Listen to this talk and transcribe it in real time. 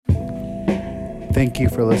Thank you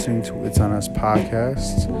for listening to It's On Us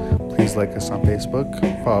podcast. Please like us on Facebook,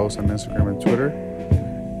 follow us on Instagram and Twitter,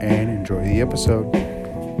 and enjoy the episode.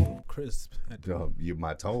 Crisp.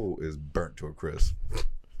 My toe is burnt to a crisp.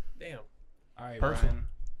 Damn. All right, Person. Brian.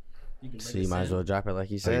 You can So you might as well drop it like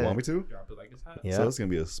you So said. you want me to? drop it like it's hot. Yeah. So it's going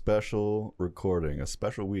to be a special recording, a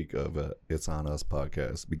special week of It's On Us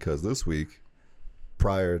podcast, because this week,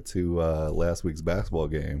 prior to last week's basketball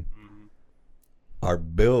game, our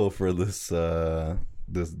bill for this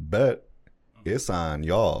bet, it's on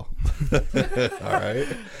y'all. All right.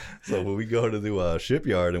 So when we go to the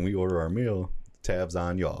shipyard and we order our meal, tabs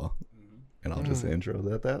on y'all. And I'll just intro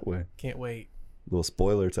that way. Can't wait. Little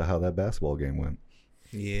spoiler to how that basketball game went.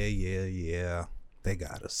 Yeah. They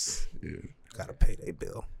got us. Yeah. Gotta pay their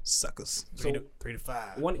bill. Suckers. So 3 to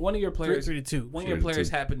 5. One of your players, 3 to 2. one of your 3 to players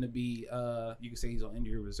 2. happened to be, you can say he's on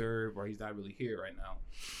injury reserve or he's not really here right now.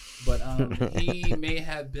 But he may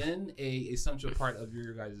have been a essential part of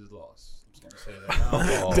your guys' loss. I'm just gonna say that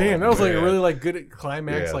now. Oh, Damn, that was like a man. really good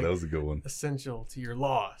climax, Yeah, like that was a good one. essential to your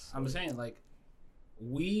loss. I'm saying, like,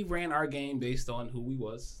 we ran our game based on who we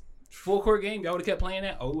was. Full court game, y'all would have kept playing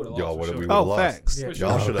that. Oh, we would have lost. Y'all for would have sure. we Oh, lost. facts. Yeah.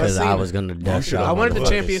 Y'all should Because have. I was gonna dunk should've it. Oh, on I wanted the the Bucks.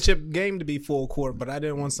 championship game to be full court, but I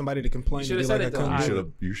didn't want somebody to complain. You To be should've like, said I it, couldn't though. do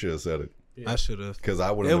it. You should have said it, Yeah. I should have. because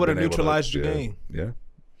I would It have. would've neutralized your game. Yeah,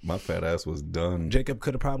 my fat ass was done. Jacob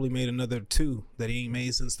could have probably made another 2 that he ain't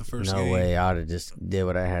made since the first No game. way. I would have just did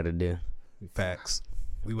what I had to do. Facts.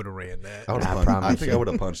 We would have ran that. I, I promise think you. I would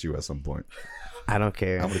have punched you at some point. I don't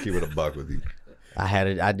care. I'm gonna keep it a buck with you.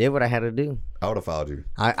 I did what I had to do. I would have fouled you.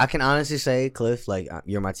 I can honestly say, Cliff, like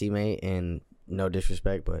you're my teammate, and no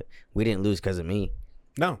disrespect, but we didn't lose because of me.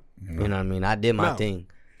 No, You know what I mean? I did my No. thing.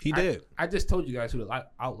 he did. I just told you guys who the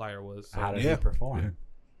outlier was. So. How did Yeah. he perform?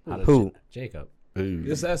 How did Who? Jacob. Hey.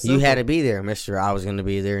 It's that You simple. had to be there, Mister. I was gonna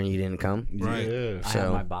be there, and you didn't come. Right. Yeah. I So-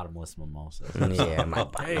 had my bottomless mimosa. Yeah, my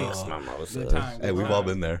Hey. Oh, Good time. Hey, we've all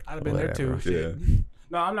been there. I'd have been there too. Whatever. Yeah.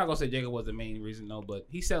 No, I'm not gonna say Jacob was the main reason, no, but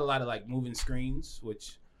he said a lot of like moving screens,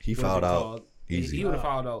 which He would've fouled been out called. easy. He would have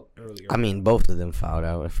fouled out earlier. I mean, both of them fouled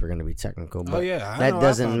out. If we're gonna be technical, but Oh yeah, I that know I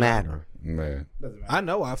doesn't fouled matter. Man, Doesn't matter. I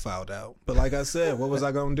know I fouled out, but like I said, what was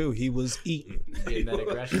I gonna do? He was eating. Getting that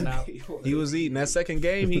aggression out. He was eating. That second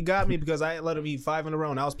game, he got me because I let him eat 5 in a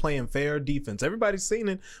row, and I was playing fair defense. Everybody's seen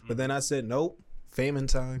it, but then I said, nope, famine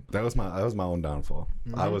time. that was my own downfall.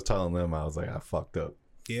 I was telling them, I was like, I fucked up.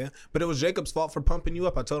 Yeah, but it was Jacob's fault for pumping you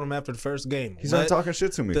up. I told him after the first game. He's let not talking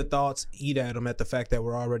shit to me. the thoughts eat at him at the fact that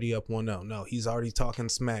we're already up 1-0. No, he's already talking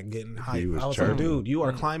smack, getting hype. was I was like, chirping. dude, you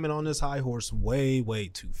are climbing on this high horse way, way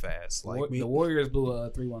too fast. Like me. the Warriors blew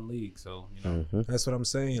a 3-1 league, so you know. Mhm. That's what I'm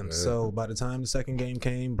saying. So by the time the second game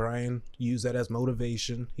came, Brian used that as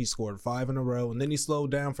motivation. He scored 5 in a row, and then he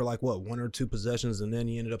slowed down for like 1 or 2 possessions, and then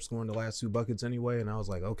he ended up scoring the last 2 buckets anyway. And I was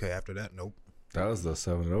like, okay, after that, nope. That was the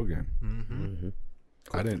 7-0 game. Mm-hmm.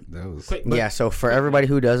 I didn't. That was. Quick, Yeah. So for everybody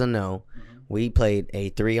who doesn't know, we played a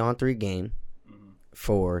 3-on-3 game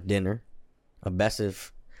for dinner. A best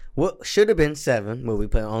of what should have been 7, but we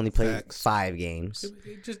only played Facts. 5 games.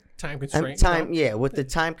 Just time And constraint. time, yeah, with the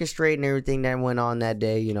time constraint and everything that went on that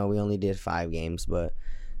day, we only did 5 games. But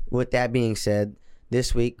with that being said,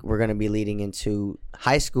 this week we're going to be leading into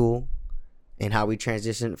high school and how we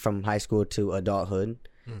transition from high school to adulthood,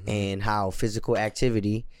 and how physical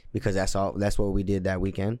activity, because that's what we did that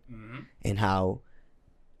weekend, and how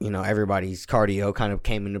everybody's cardio kind of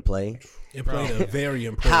came into play. It played a very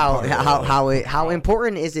important part. How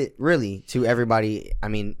important is it really to everybody? I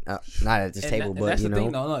mean, not at this table, but that's you the know,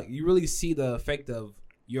 thing, though. Look, you really see the effect of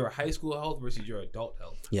your high school health versus your adult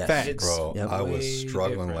health. yes. Facts. It's Bro, Yep. I was way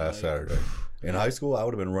struggling different, last like- Saturday. In high school, I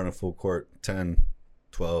would have been running full court 10,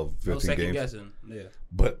 12, No 15 second games. guessing. Yeah.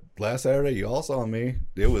 But last Saturday, you all saw me.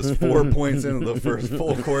 It was 4 points into the first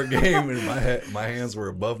full court game, and my hands were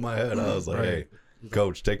above my head. I was like, hey,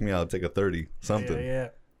 coach, take me out, take a 30, something. Yeah.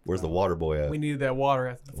 Where's the water boy at? We needed that water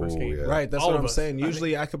after the first Oh, game. yeah. Right, that's All what of I'm us. saying.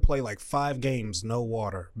 Usually I could play like 5 games, no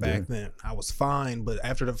water back then. I was fine, but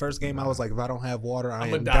after the first game, I was like, if I don't have water, I I'm am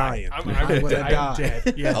gonna die. dying. I'm gonna dead. I'm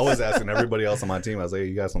dead. Yeah. I was asking everybody else on my team. I was like, hey,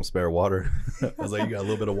 you got some spare water? I was like, you got a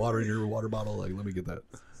little bit of water in your water bottle? Like, let me get that.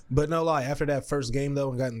 But no lie, after that first game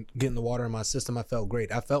though, and getting the water in my system, I felt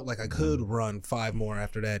great. I felt like I could run 5 more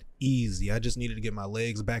after that easy. I just needed to get my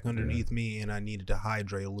legs back underneath me, and I needed to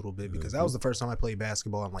hydrate a little bit because that was the first time I played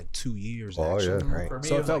basketball in like 2 years. Oh, actually. yeah. Right. For me,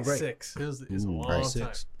 So it it was felt like great. 6. It's a long Right. time.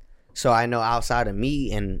 6. So I know outside of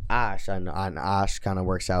me and Ash, I know Ash kind of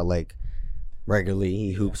works out like regularly.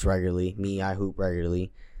 He hoops regularly. Me, I hoop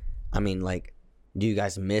regularly. I mean, like, do you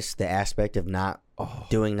guys miss the aspect of not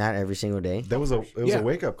doing that every single day? It was a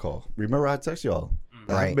wake up call. Remember, I text y'all.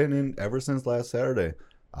 Right. I've been in ever since last Saturday.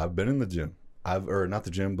 I've been in the gym. or not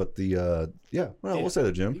the gym, but the we'll say the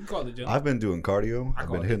You gym. can call it the gym. I've been doing cardio. I I've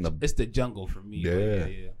call been it hitting the- the It's the jungle for me. Yeah.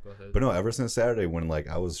 Yeah. Go ahead. But no, ever since Saturday when like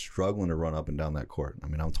I was struggling to run up and down that court. I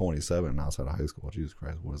mean, I'm 27 outside of high school. Jesus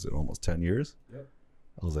Christ, what is it? Almost 10 years. Yep.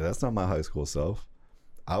 I was like, that's not my high school self.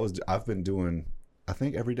 I've been doing, I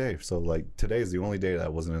think every day. So like today is the only day that I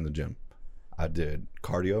wasn't in the gym. I did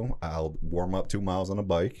cardio. I'll warm up 2 miles on a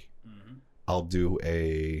bike. Mhm. I'll do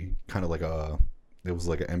a kind of like it was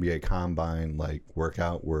like an NBA combine like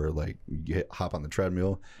workout where like you hop on the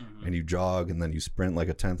treadmill Mhm. and you jog and then you sprint like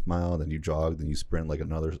a 10th mile, then you jog, then you sprint like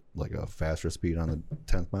another like a faster speed on the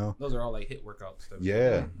 10th mile. Those are all like hit workouts. Stuff.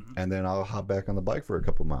 Yeah, Mhm. and then I'll hop back on the bike for a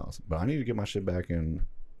couple miles. But I need to get my shit back in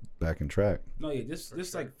track. No, yeah,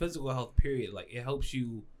 just like physical health. Period. Like it helps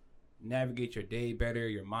you navigate your day better.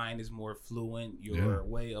 Your mind is more fluent. Your Yeah.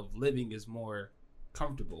 way of living is more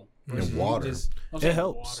comfortable. And Versus you water. I'm It saying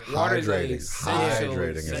helps. Water is like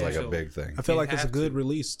Hydrating is like a essential. big thing. I feel You like it's a have good to.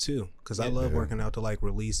 release too, because I Yeah. love Yeah. working out to like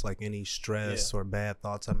release like any stress or bad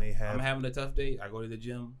thoughts I may have. I'm having a tough day. I go to the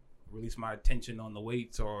gym, release my attention on the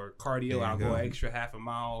weights or There cardio. you I'll go. go extra half a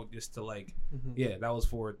mile just to like, Mhm. yeah, that was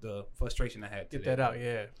for the frustration I had. Get today. that out.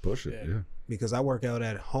 Yeah. Push it, Yeah. yeah. Because I work out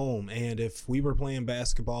at home, and if we were playing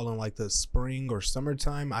basketball in like the spring or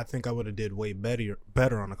summertime, I think I would have did way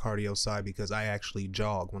better on the cardio side because I actually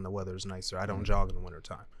jog when the weather's nicer. I don't jog in the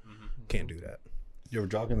wintertime. Mhm. Can't do that. You ever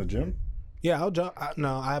jog in the gym? Yeah, I'll jog.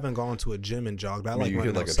 No, I haven't gone to a gym and jogged. I I mean, like you hit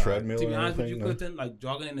running like outside. a treadmill To be or honest with you, anything? No? Clifton, like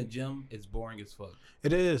jogging in the gym, it's boring as fuck.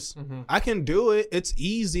 It is. Mhm. I can do it. It's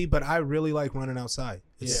easy, but I really like running outside.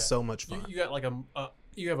 It's Yeah. so much You, fun. you got like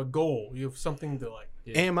you have a goal. You have something to like.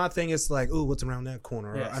 Yeah. And my thing is like, ooh, what's around that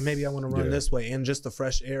corner? Yes. Or maybe I want to run Yeah. this way. And just the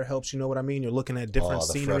fresh air helps. You know what I mean? You're looking at different Oh,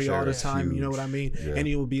 the scenery fresh all air the is time. You know huge. what I mean? Yeah. And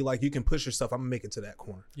you will be like, you can push yourself. I'm gonna make it to that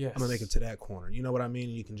corner. Yes. I'm gonna make it to that corner. You know what I mean?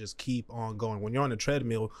 You can just keep on going. When you're on the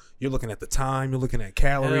treadmill, you're looking at the time. You're looking at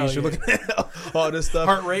calories. Hell You're yeah. looking at all this stuff.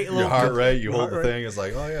 Heart rate. A Your little heart bit. rate, you Your hold heart the rate. thing, it's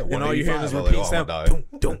like, oh yeah, And all you hear is 185. I'm repeat like, sound. oh, I'm gonna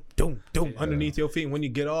die. Doom, doom, doom, underneath your feet. When you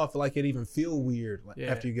get off, like it even feel weird like, Yeah.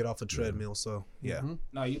 after you get off the treadmill. So yeah. Mhm.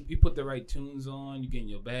 No, you put the right tunes on, you get in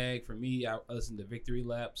your bag. For me, I listen to Victory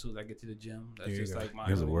Lap as soon as I get to the gym. That's There you just go. like my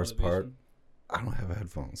Here's the early worst motivation. I don't have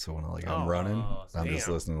headphones, so when I'm Oh, running, I'm just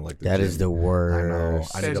damn. listening to like the That gym. is the I know.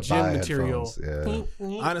 worst. I need That to buy gym material. headphones.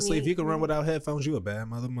 Yeah. Honestly, if you can run without headphones, you a bad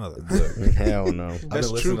mother. Look, Hell no. I've been That's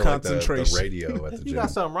listening true to like the concentration. radio at the You gym.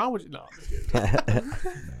 got something wrong with you? No. I'm just kidding.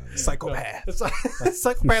 Psychopath. It's like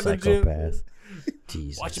psychopath in the gym. Psychopath.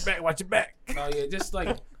 Jesus. Watch your back. Watch your back. Oh yeah, just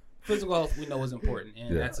like physical health, we know is important,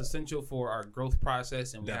 and Yeah. that's essential for our growth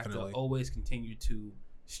process, and we have Definitely. to always continue to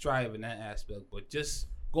strive in that aspect. But just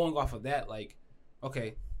going off of that, like,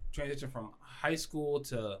 okay, transition from high school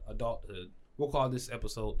to adulthood. We'll call this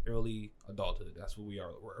episode "Early Adulthood." That's what we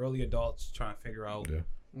are. We're early adults trying to figure out Yeah.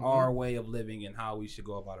 our way of living and how we should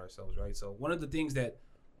go about ourselves, right? So one of the things that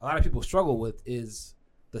a lot of people struggle with is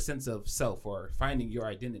the sense of self or finding your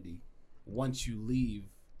identity once you leave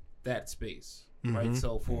that space, right? Mhm.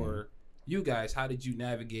 So for you guys, how did you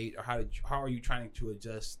navigate, or how are you trying to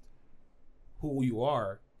adjust who you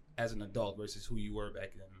are as an adult versus who you were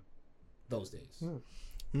back in those days?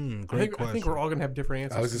 Great I think we're all gonna have different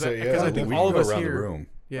answers. I was gonna say, because yeah, I think we all can of go us around here. the room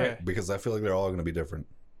Yeah. because I feel like they're all going to be different.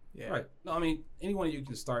 Yeah. Right. No, I mean, any one of you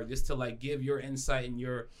can start just to like give your insight and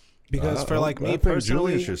your Because for like I me think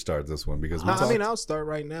personally, Julian should start this one because we I mean, talked- I'll start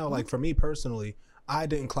right now. Like for me personally, I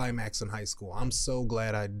didn't climax in high school. I'm so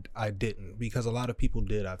glad I didn't, because a lot of people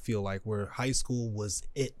did. I feel like where high school was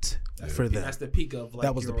it for them. that's the peak of like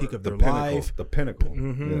That was the peak of the their pinnacle, life. the pinnacle.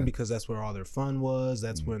 Yeah. Because that's where all their fun was.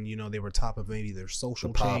 That's when, you know, they were top of maybe their The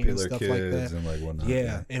social chain and popular stuff kids like that. and like whatnot.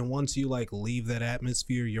 Yeah, and once you like leave that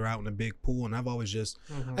atmosphere, you're out in a big pool. And I've always just,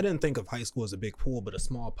 Mhm. I didn't think of high school as a big pool, but a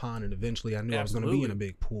small pond. And eventually I knew I was going to be in a Absolutely.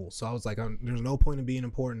 big pool. So I was like, there's no point in being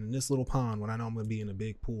important in this little pond when I know I'm going to be in a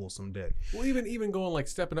big pool someday. Well, even going like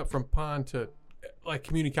stepping up from pond to like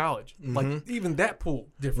community college, like even that pool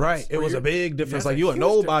difference. Right. It where was a you're- big difference. That's Like a you a huge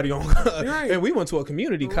nobody on, Right. and we went to a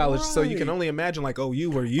community college, so you can Right. only imagine like, oh,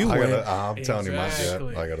 you where you I went. I'm telling you,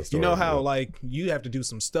 Exactly. I got a story. You know how for that. like you have to do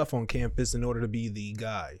some stuff on campus in order to be the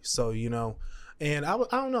guy. So you know, and I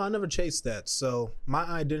don't know. I never chased that. So my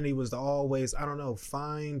identity was to always, I don't know,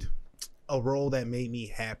 find a role that made me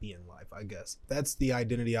happy in life. I guess that's the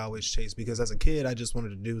identity I always chased, because as a kid, I just wanted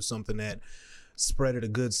to do something that spread a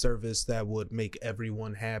good service that would make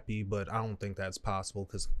everyone happy. But I don't think that's possible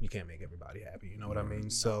because you can't make everybody happy. You know what I mean?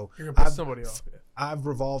 So You're gonna piss I've- somebody off. Yeah. I've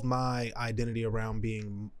revolved my identity around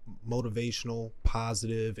being motivational,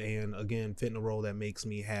 positive, and again, fitting a role that makes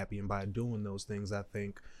me happy. And by doing those things, I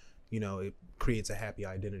think it creates a happy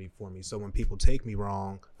identity for me. So when people take me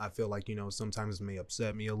wrong, I feel like, sometimes it may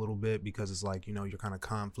upset me a little bit because it's like, you're kind of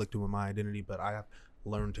conflicted with my identity, but I have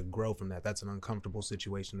learned to grow from that. That's an uncomfortable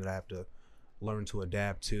situation that I have to learn to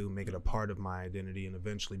adapt to, make it a part of my identity, and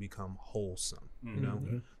eventually become wholesome,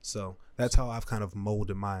 So that's how I've kind of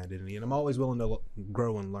molded my identity. And I'm always willing to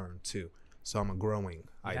grow and learn too. So I'm a growing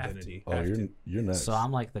identity. Oh, you're next. So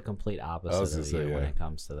I'm like the complete opposite was of gonna you say, when yeah. it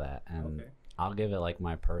comes to that. And I'll give it like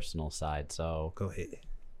my personal side. So Go ahead.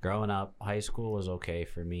 growing up, high school was okay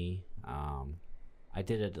for me. I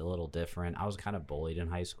did it a little different. I was kind of bullied in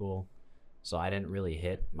high school, so I didn't really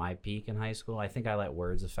hit my peak in high school. I think I let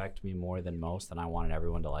words affect me more than most, and I wanted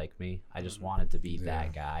everyone to like me. I just wanted to be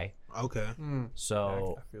that guy. Okay.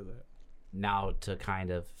 So I feel that. now to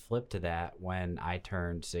kind of flip to that, when I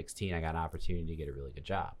turned 16, I got an opportunity to get a really good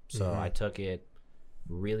job. So I took it,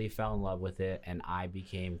 really fell in love with it, and I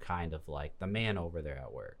became kind of like the man over there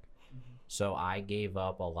at work. So I gave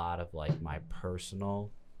up a lot of like my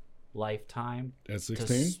personal lifetime At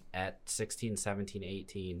 16? at 16, 17,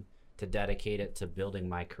 18 to dedicate it to building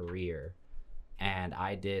my career. And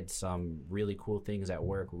I did some really cool things at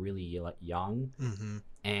work really young.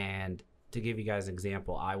 And to give you guys an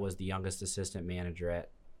example, I was the youngest assistant manager at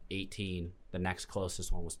 18. The next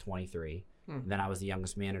closest one was 23. Then I was the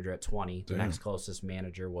youngest manager at 20. The next closest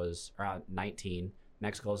manager was 19.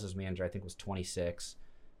 Next closest manager I think was 26.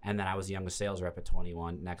 And then I was the youngest sales rep at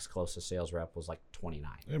 21. Next closest sales rep was like 29.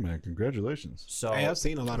 Hey, man, congratulations. So Hey, I've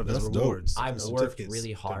seen a lot of That's those dope. rewards. I've those worked certificates. really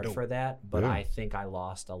They're hard dope. for that, but Yeah. I think I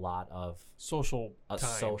lost a lot of Social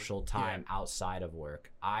time. outside of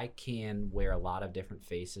work. I can wear a lot of different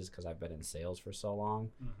faces because I've been in sales for so long.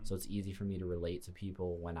 So it's easy for me to relate to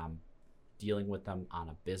people when I'm dealing with them on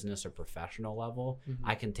a business or professional level.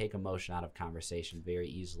 I can take emotion out of conversation very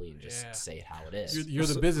easily and just Yeah. say it how it is. You're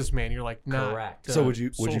the businessman. You're like, not Correct. So would you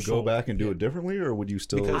go social- back and do it differently, or would you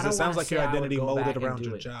still? Because I don't it sounds wanna like your say I would identity go molded back and around do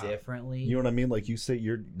your it job. differently. You know what I mean? Like you say,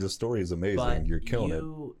 the story is amazing. But You're killing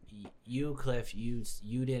it. You, Cliff, you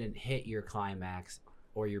didn't hit your climax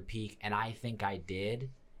or your peak, and I think I did,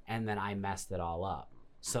 and then I messed it all up.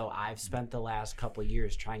 So I've spent the last couple of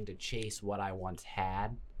years trying to chase what I once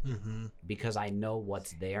had because I know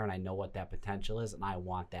what's there and I know what that potential is, and I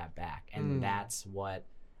want that back. And that's what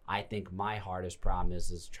I think my hardest problem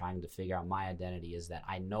is trying to figure out my identity, is that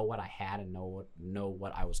I know what I had and know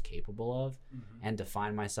what I was capable of, and to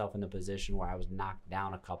find myself in a position where I was knocked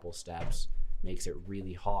down a couple steps makes it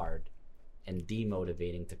really hard and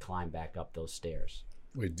demotivating to climb back up those stairs.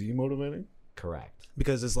 Wait, demotivating? Correct.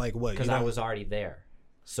 Because it's like what? Because I was already there.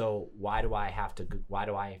 So why do I have to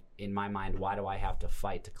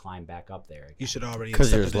fight to climb back up there again? You should already Because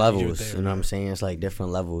accept there's that you're levels, there. you know what I'm saying? It's like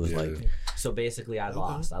different levels. Yeah. Like So basically I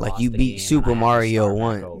lost. I like lost you the beat game, Super and I had to Mario start back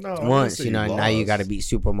once, over. No, I wouldn't say you know, you now you lost. got to beat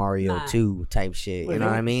Super Mario Nah. 2 type shit. Wait, You know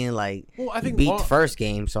what who- I mean? Like Well, I you think beat the first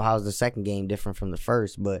game, so how's the second game different from the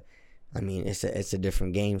first? But I mean, it's a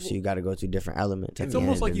different game, so you got to go through different elements. At It's the end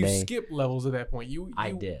almost of like the you day. skip levels at that point.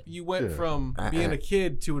 I did. You went Yeah. from being a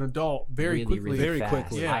kid to an adult very quickly. Very fast.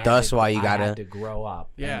 quickly. Yeah. I had That's to- why you I gotta- had to grow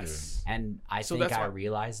up. Yes. And I So think that's I why-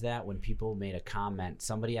 realized that when people made a comment.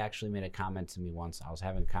 Somebody actually made a comment to me once. I was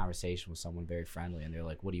having a conversation with someone very friendly, and they're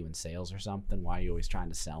like, "What are you in sales or something? Why are you always trying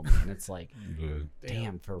to sell me?" And it's like,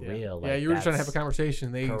 damn, for Yeah. real. Yeah, Like, you were just trying to have a that's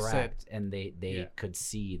conversation. They said, correct, and they Yeah. could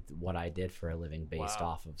see what I did for a living based Wow.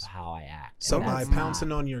 off of how I act. So And by that's pouncing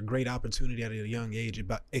not- on your great opportunity at a young age,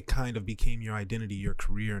 it kind of became your identity, your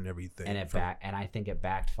career, and everything. and I think it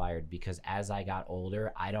backfired because as I got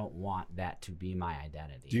older, I don't want that to be my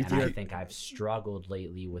identity. Do you And I think- think I've struggled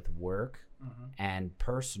lately with work and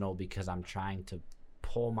personal because I'm trying to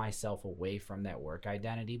pull myself away from that work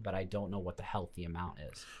identity, but I don't know what the healthy amount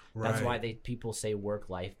is. That's why people say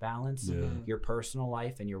work-life balance. Your personal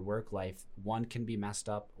life and your work life, one can be messed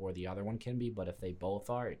up or the other one can be, but if they both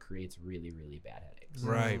are, it creates really, really bad headaches.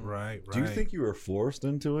 Right. Do you think you were forced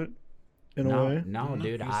into it in a way? No, No,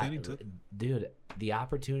 dude. you said he took- Dude, the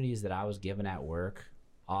opportunities that I was given at work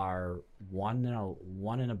are one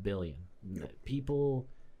in a billion. People,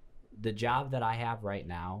 the job that I have right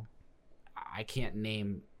now, I can't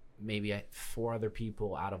name maybe 4 other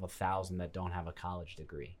people out of 1,000 that don't have a college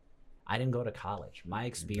degree. I didn't go to college. My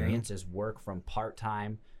experience is work from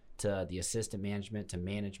part-time to the assistant management to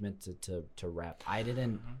management to rep. I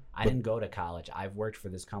didn't go to college. I've worked for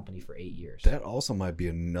this company for 8 years. That also might be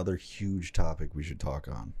another huge topic we should talk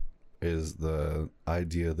on. Is the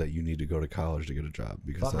idea that you need to go to college to get a job,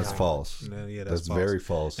 because Fuck that's no. false. No, yeah, That's false. very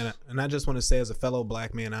false. And I just want to say, as a fellow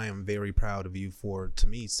black man, I am very proud of you for, to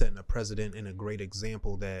me, setting a precedent and a great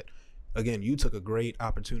example that again, you took a great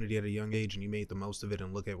opportunity at a young age and you made the most of it,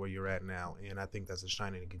 and look at where you're at now. And I think that's a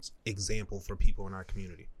shining example for people in our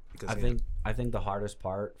community. Because I think the hardest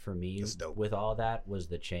part for me That's dope. with all that was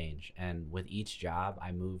the change. And with each job,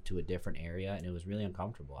 I moved to a different area, and it was really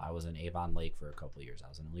uncomfortable. I was in Avon Lake for a couple of years. I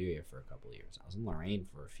was in Elyria for a couple of years. I was in Lorraine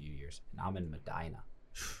for a few years. And now I'm in Medina.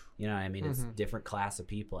 You know what I mean? It's a different class of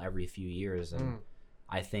people every few years. And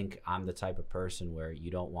I think I'm the type of person where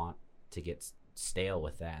you don't want to get stale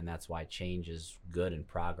with that. And that's why change is good and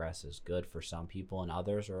progress is good for some people. And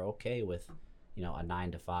others are okay with, you know, a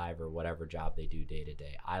 9 to 5 or whatever job they do day to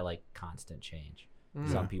day. I like constant change.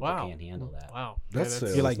 Some people can't handle that. Wow. That's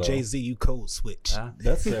sales, you're like though. Jay-Z, you code switch.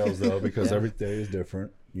 That's sales though, because every day is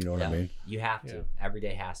different. You know what I mean? You have to. Yeah. Every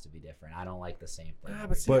day has to be different. I don't like the same thing.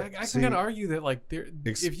 But see, But I can see- kind of argue that like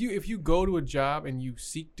if you go to a job and you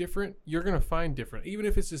seek different, you're gonna find different. Even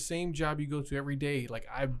if it's the same job you go to every day. Like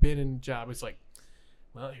I've been in a job, it's like,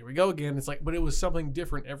 well, here we go again. It's like, but it was something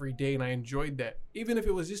different every day, and I enjoyed that. Even if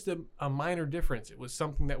it was just a minor difference, it was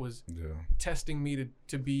something that was testing me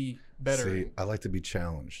to be better. See, I like to be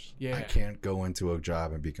challenged. Yeah. I can't go into a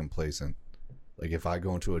job and be complacent. Like if I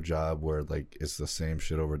go into a job where like it's the same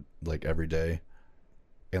shit over like every day,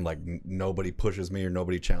 and like nobody pushes me or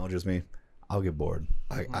nobody challenges me, I'll get bored.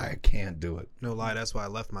 I can't do it. No lie, that's why I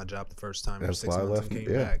left my job the first time. That's for 6 why I months left- and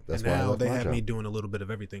came yeah, back. that's And why I now left they my have job. me doing a little bit of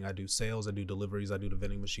everything. I do sales, I do deliveries, I do the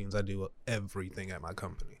vending machines, I do everything at my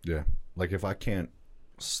company. Yeah. Like if I can't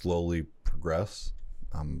slowly progress,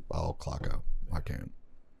 I'll clock out. I can't.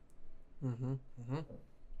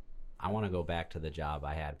 I want to go back to the job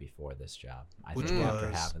I had before this job. Which think after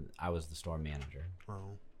was? I was the store manager.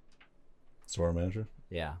 Oh, Store manager?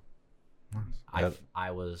 Yeah. Nice.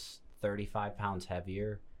 I was 35 pounds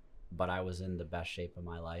heavier, but I was in the best shape of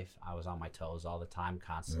my life. I was on my toes all the time,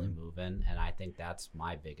 constantly moving, and I think that's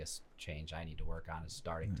my biggest change I need to work on is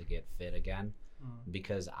starting to get fit again,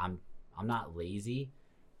 because I'm not lazy,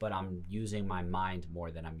 but I'm using my mind more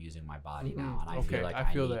than I'm using my body now, and I feel like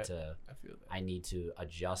I need to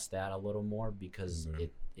adjust that a little more because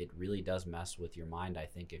it really does mess with your mind, I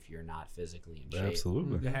think, if you're not physically in shape.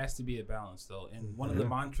 Absolutely. There has to be a balance, though. And one of the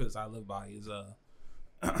mantras I live by is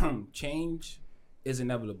change is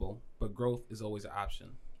inevitable, but growth is always an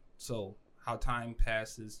option. So how time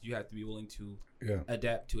passes, you have to be willing to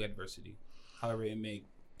adapt to adversity, however it may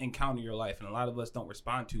encounter your life. And a lot of us don't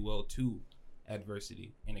respond too well to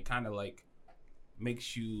adversity. And it kind of like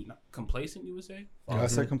makes you complacent, you would say? I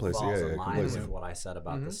said complacent. Falls Yeah, in yeah, line complacent. with what I said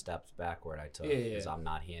about the steps backward I took, Yeah. is I'm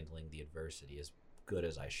not handling the adversity as good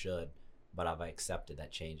as I should, but I've accepted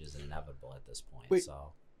that change is inevitable at this point. Wait.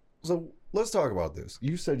 So let's talk about this.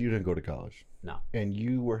 You said you didn't go to college. no, And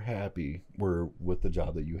you were happy with the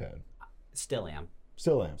job that you had. still am,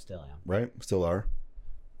 Still am, right? Still are.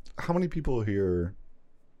 How many people here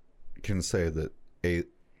can say that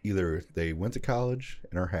either they went to college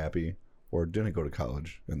and are happy or didn't go to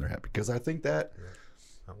college and they're happy? Because I think that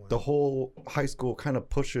the whole high school kind of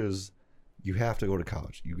pushes you have to go to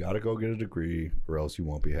college. You got to go get a degree or else you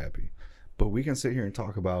won't be happy. But we can sit here and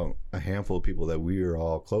talk about a handful of people that we are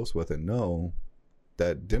all close with and know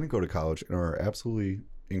that didn't go to college and are absolutely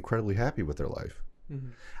incredibly happy with their life.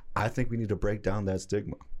 I think we need to break down that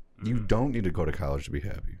stigma. You don't need to go to college to be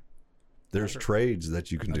happy. There's trades that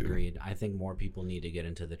you can do. agreed. I think more people need to get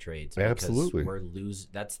into the trades. Absolutely.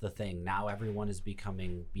 That's the thing. Now everyone is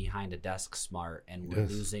becoming behind a desk smart, and we're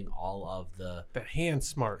losing all of the. That hand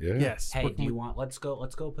smart. Yeah. Yes. Hey, do you want? Let's go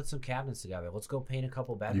put some cabinets together. Let's go paint a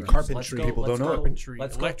couple bedrooms. Carpentry. People don't know. Carpentry,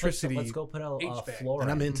 Let's electricity, go put a HVAC. floor. And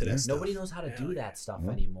I'm in. into that stuff. Nobody knows how to do that stuff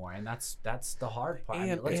anymore, and that's the hard part.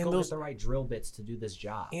 And- Let's and go those- get the right drill bits to do this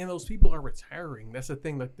job. And those people are retiring. That's the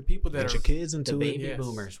thing. Like the people that Get are your kids The into it. baby Yes.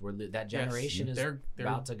 boomers that generation is They're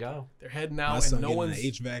about to go. they're heading My out, son and no getting one's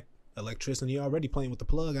the HVAC electricity already playing with the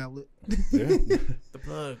plug outlet. Yeah. the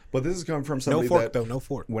plug. But this is coming from No somebody fork that though, no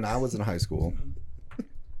fork. when I was in high school,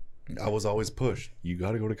 I was always pushed. You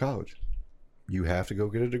got to go to college. You have to go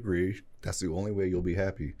get a degree. That's the only way you'll be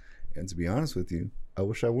happy. And to be honest with you, I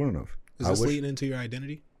wish I wouldn't have. Is this leading into your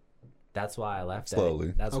identity? That's why I left.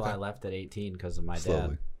 Slowly. That's why Okay. I left at 18 because of my Slowly.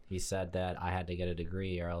 dad. He said that I had to get a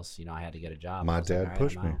degree or else, I had to get a job. My I was dad like, "All right,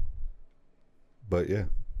 pushed I'm me." out." But yeah,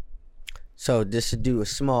 So just to do a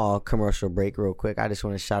small commercial break real quick, I just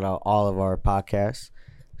want to shout out all of our podcast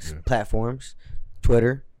platforms.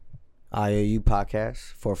 Twitter, IOU Podcast,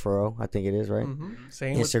 440, I think it is, right?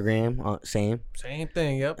 Same with, Instagram, same. same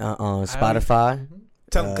thing. Yep. Spotify,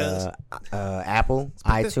 Tell them, cuz. Apple,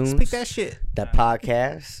 iTunes. Speak that shit. That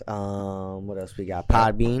podcast. What else we got?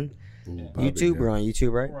 Podbean. Bobby, YouTube, we're on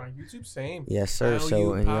YouTube, right? We're on YouTube, same. Yes, sir. So,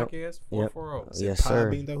 IOU and yep. podcast Yep. 440. Yes, sir.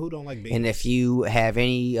 Podbean, though, who don't like babies? And if you have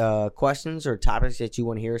any questions or topics that you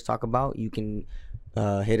want to hear us talk about, you can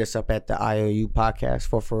hit us up at the IOU podcast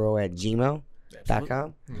 440 at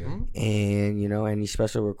gmail.com. Mhm. And, you know, any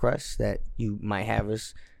special requests that you might have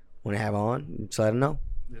us want to have on, just let them know.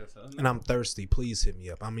 Yes, sir. and I'm thirsty. Please hit me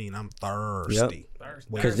up. I mean, I'm thirsty.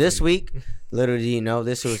 Because this week, literally, you know,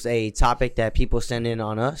 this was a topic that people send in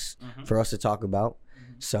on us for us to talk about.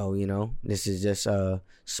 So, you know, this is just a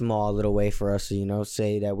small little way for us to, you know,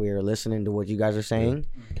 say that we're listening to what you guys are saying.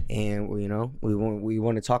 And, you know, we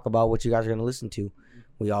want to talk about what you guys are going to listen to.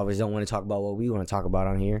 We always don't want to talk about what we want to talk about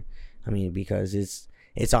on here. I mean, because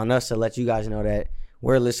it's on us to let you guys know that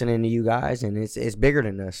we're listening to you guys, and it's bigger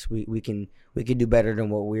than us. We can do better than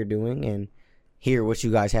what we're doing and hear what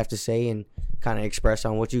you guys have to say and kind of express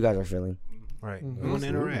on what you guys are feeling. Right. Mhm. We want to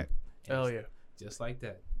interact. Hell yeah. Just like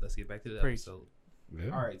that. Let's get back to the Preach. episode. Yeah.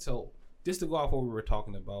 All right, so just to go off what we were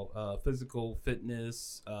talking about, physical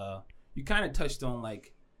fitness, you kind of touched on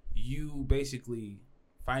like you basically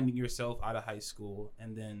finding yourself out of high school,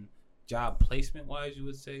 and then job placement wise, you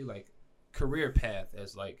would say like career path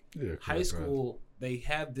as like Yeah, high correct, school. They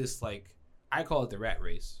have this like I call it the rat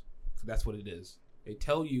race. So that's what it is. They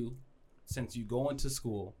tell you since you go into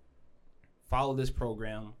school, follow this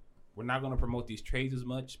program. We're not going to promote these trades as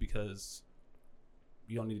much because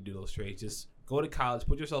you don't need to do those trades. Just go to college,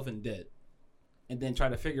 put yourself in debt, and then try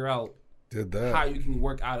to figure out Did that. how you can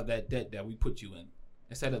work out of that debt that we put you in.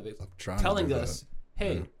 Instead of it I'm trying to telling do us, that.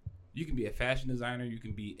 hey, Yeah. you can be a fashion designer, you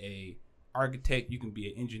can be a architect, you can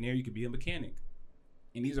be an engineer, you can be a mechanic.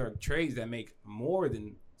 And these are trades that make more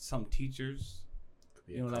than some teachers.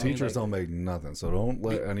 You know what I mean? Teachers Like, don't make nothing, so don't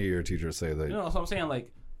let any of your teachers say they you know what I'm saying?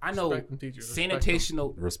 Like, I know Respect them, teachers. Respect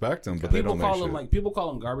sanitational respect them, but they people don't make call shit. them like people call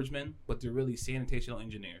them garbage men, but they're really sanitational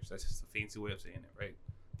engineers. That's just a fancy way of saying it, right?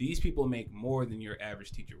 These people make more than your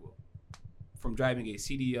average teacher will from driving a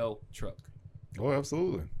CDL truck. Oh,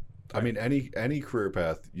 absolutely. I mean, any career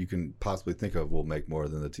path you can possibly think of will make more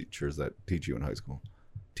than the teachers that teach you in high school.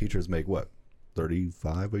 Teachers make what,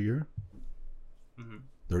 35 a year? Mm-hmm.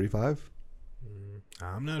 35?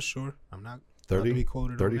 I'm not sure. I'm not 30? to be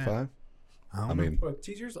quoted 35? on that. I don't know. mean, But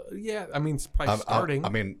teachers, yeah, I mean, it's probably starting. I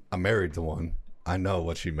mean, I'm married to one. I know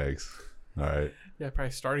what she makes. All right. Yeah,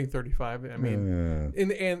 probably starting 35. I mean, Yeah.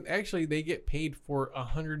 and actually they get paid for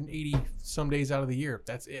 180 some days out of the year.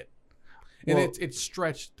 That's it. And Well- it's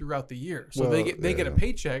stretched throughout the year. So Well, they get a yeah.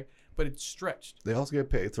 paycheck, but it's stretched. They also get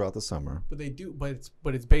paid throughout the summer. But they do, but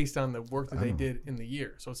it's based on the work that they Oh. did in the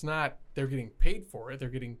year. So it's not they're getting paid for it. They're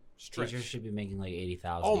getting stretched. Teachers should be making like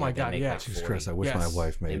 80,000. Oh my They God, make yeah. like Jesus 40. Christ, I wish Yes. my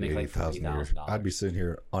wife They made make like 80,000 a year. $40,000. I'd be sitting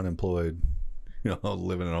here unemployed,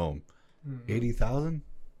 living at home. Mhm. 80,000?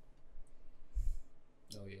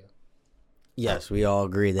 Oh yeah. Yes, we all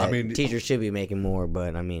agree that I mean- teachers should be making more,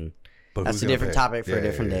 but I mean, But that's who's a gonna different pay? topic for Yeah, a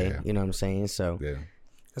different yeah, day. yeah, You know what I'm saying? So, Yeah.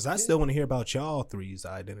 Because I still want to hear about y'all three's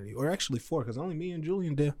identity, or actually four, because only me and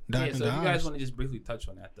Julian did. Yeah, so if you guys want to just briefly touch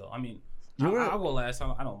on that, though, I mean, You know what? I'll go last.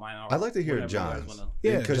 I don't mind. I'd like to hear Whatever you guys John's. wanna-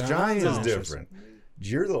 Yeah, Because John's John's is interesting. different.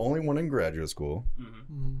 You're the only one in graduate school. Mhm.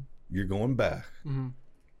 Mhm. You're going back. Mhm.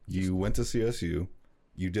 You went to CSU.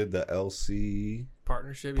 You did the LC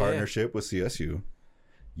Partnership. partnership with CSU.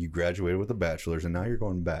 You graduated with a bachelor's, and now you're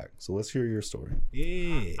going back. So let's hear your story.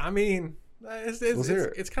 Yeah. Yeah. I mean, Let's hear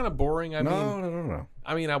it. it's kind of boring. I mean, No.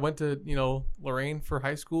 I mean, I went to Lorraine for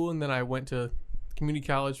high school, and then I went to community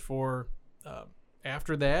college for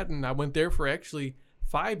after that, and I went there for actually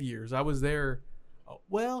 5 years. I was there,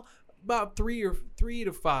 about 3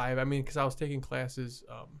 to 5. I mean, because I was taking classes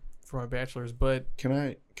for my bachelor's. But Can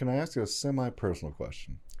I ask you a semi-personal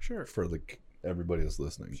question sure, for everybody that's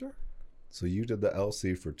listening? sure. So you did the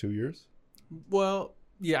LC for 2 years? Well,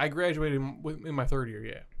 yeah, I graduated in my third year.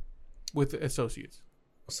 Yeah, with associates.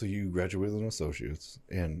 So you graduated with an associate's,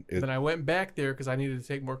 and Then I went back there because I needed to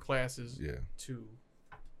take more classes. yeah. To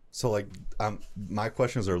So my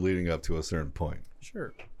questions are leading up to a certain point.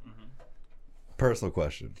 sure. Personal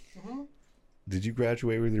question. Mhm. Did you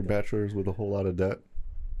graduate with your bachelor's with a whole lot of debt?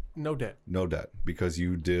 No debt. No debt, because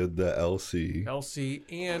you did the LC. LC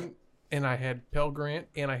and I had Pell Grant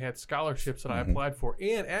and I had scholarships that I Mm-hmm. applied for,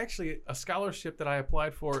 and actually a scholarship that I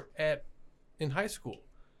applied for in high school.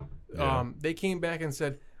 Yeah. They came back and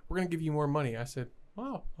said, "We're going to give you more money." I said,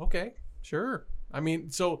 "Wow, okay, sure." I mean,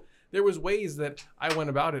 so there was ways that I went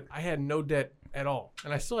about it. I had no debt at all,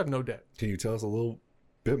 and I still have no debt. Can you tell us a little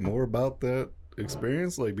bit more about that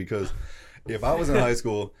experience? Like, because if I was in high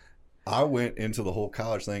school, I went into the whole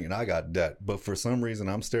college thing and I got debt. But for some reason,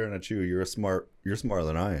 I'm staring at you. You're smarter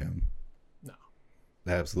than I am.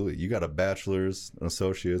 Absolutely. You got a bachelor's, an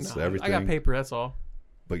associate's, No, everything. I got paper. That's all.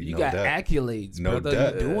 But You no got debt. accolades, No brother.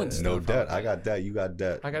 debt. You doing stuff No out debt. there. I got debt. You got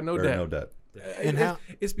debt. I got no Or debt. No debt. And how-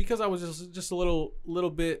 It's because I was just a little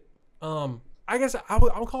bit. I guess I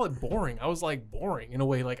would call it boring. I was like boring in a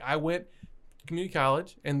way. Like I went community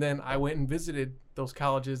college, and then I went and visited those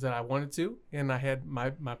colleges that I wanted to, and I had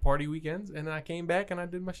my party weekends, and then I came back and I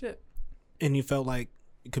did my shit. And you felt like,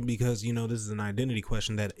 because this is an identity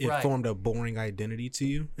question, that it Right. formed a boring identity to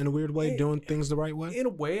you in a weird way, doing things the right way. In a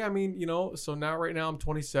way, I mean, so right now I'm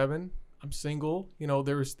 27. I'm single.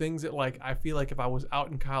 There's things that like I feel like if I was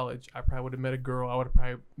out in college, I probably would have met a girl. I would have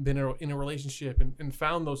probably been in a relationship and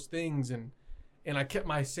found those things, and I kept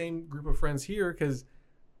my same group of friends here because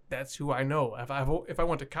that's who I know. If I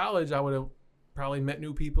went to college, I would have probably met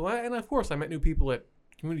new people, and of course I met new people at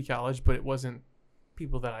community college, but it wasn't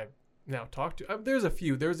people that I now talk to. There's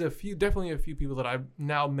definitely a few people that I've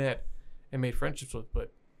now met and made friendships with,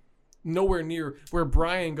 but nowhere near where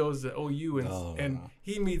Brian goes to OU and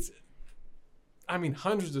he meets, I mean,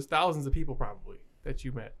 hundreds of thousands of people probably that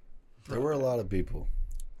you met. There were a lot of people.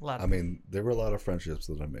 A lot I of mean, there were a lot of friendships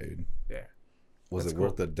that I made. yeah. Was That's it cool.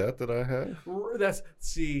 worth the debt that I had?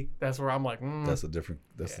 That's where I'm like, That's a different.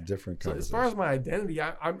 That's a different So conversation. as far as my identity,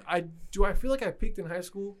 I feel like I peaked in high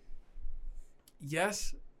school.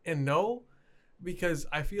 Yes and no, because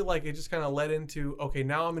I feel like it just kind of led into, okay,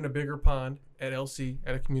 now I'm in a bigger pond at LC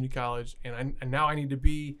at a community college, and now I need to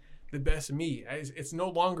be the best of me. It's no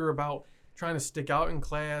longer about trying to stick out in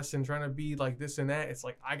class and trying to be like this and that. It's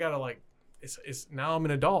like I gotta like, it's now I'm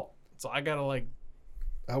an adult, so I gotta like.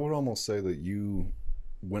 I would almost say that you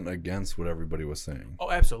went against what everybody was saying. Oh,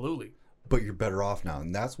 absolutely. But you're better off now,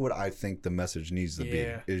 and that's what I think the message needs to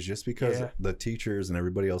Yeah. be. Is just because Yeah. the teachers and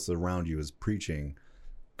everybody else around you is preaching,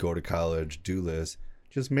 go to college, do this.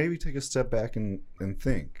 Just maybe take a step back and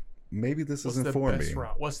think. Maybe this What's isn't the for best me.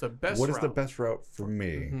 route? What's the best What is route? the best route for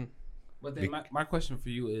me? Mhm. But then my question for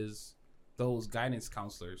you is those guidance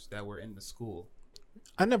counselors that were in the school.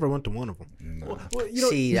 I never went to one of them. No. Well,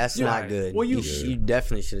 See, that's yeah. not good. Well, you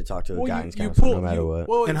definitely should have talked to a guidance you counselor pull- no matter you- what.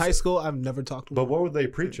 well, In it's- high school, I've never talked to But one. what were they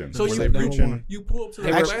preaching? So were you- they Never preaching? one. you pull up to the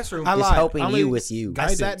Actually, classroom. I Just lied. helping I you only- with you.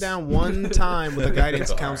 I sat down one time with a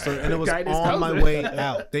guidance counselor, and it was Guidance on my counselor. way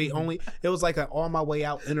out. It was like an on my way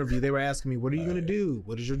out interview. They were asking me, "What are you gonna do?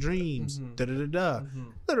 What is your dreams?" Da da da da.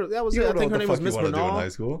 Literally, that was You it. I don't know think what her the name was fuck you Miss want to do in Bernal. high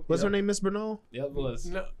school. Was her name Miss Bernal? Yep, it was.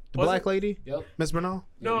 No, The was black it? lady, Yep. Miss Bernal.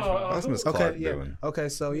 No, That's Miss Okay, Clark yeah. doing. Okay,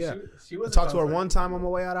 so yeah. She I was talked to her one time on my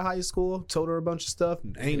way out of high school, told her a bunch of stuff,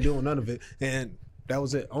 ain't doing none of it, and that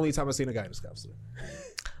was it. Only time I seen a guidance counselor.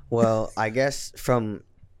 Well, I guess from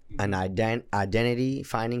an identity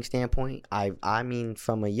finding standpoint, I mean,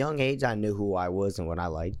 from a young age, I knew who I was and what I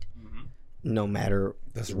liked, no matter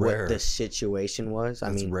That's what rare. the situation was. I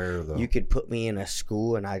That's mean, rare though. you could put me in a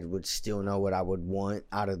school and I would still know what I would want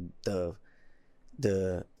out of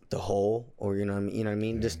the whole, or you know what I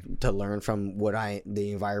mean, just to learn from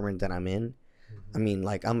the environment that I'm in. I mean,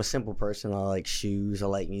 like, I'm a simple person. I like shoes. I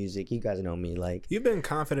like music. You guys know me. Like, You've been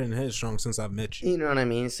confident and headstrong since I've met you. you know what I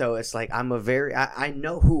mean? So it's like I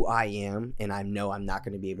know who I am, and I know I'm not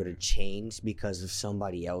going to be able to change because of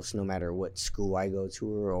somebody else, no matter what school I go to.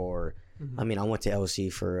 Or I mean, I went to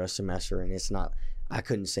LC for a semester, and it's not. I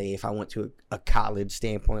couldn't say if I went to a college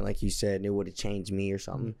standpoint, like you said, it would have changed me or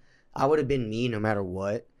something. I would have been me no matter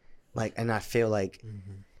what. Like, and I feel like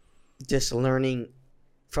just learning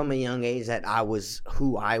from a young age that I was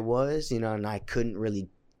who I was, you know, and I couldn't really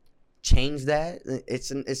change that.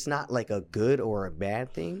 It's not like a good or a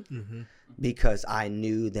bad thing, because I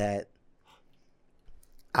knew that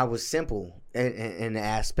I was simple in the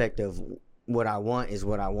aspect of what I want is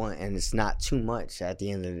what I want, and it's not too much at the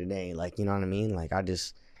end of the day. Like, you know what I mean? Like, I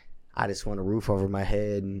just want a roof over my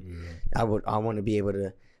head, and I want to be able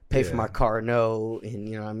to pay for my car note, and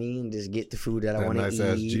you know what I mean, just get the food that I That want to nice eat.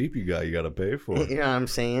 ass Jeep you got to pay for. You know what I'm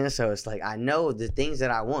saying? So it's like I know the things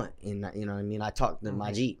that I want, and you know what I mean. I talked to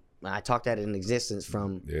my Jeep. I talked that in existence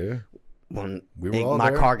from Yeah. when We were all my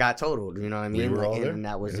there. car got totaled. You know what I mean? were all there. And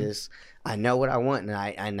that was Yeah. just I know what I want,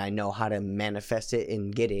 and I know how to manifest it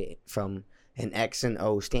and get it from an X and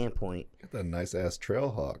O standpoint. Got that nice ass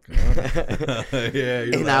Trailhawk. Huh? Yeah.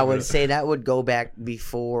 And I would say that would go back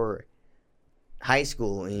before high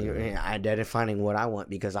school and identifying what I want,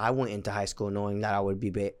 because I went into high school knowing that I would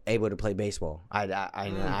be able to play baseball.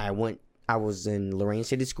 I was in Lorraine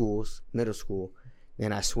City Schools, middle school,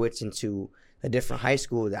 then I switched into a different high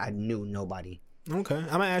school that I knew nobody. Okay, I'm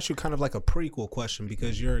gonna ask you kind of like a prequel question,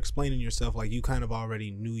 because you're explaining yourself like you kind of already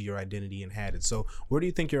knew your identity and had it. So where do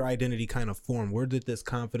you think your identity kind of formed? Where did this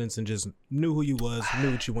confidence and just knew who you was,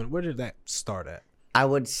 knew what you wanted? Where did that start at? I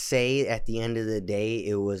would say at the end of the day,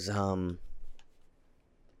 it was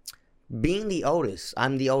being the oldest.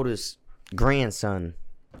 I'm the oldest grandson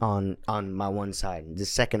on my one side, the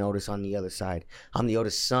second oldest on the other side. I'm the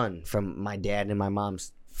oldest son from my dad and my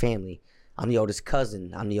mom's family. I'm the oldest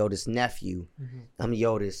cousin. I'm the oldest nephew. I'm the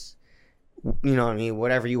oldest, you know what I mean?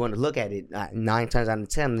 Whatever you want to look at it, 9 times out of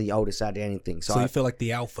 10, I'm the oldest out of anything. So you feel like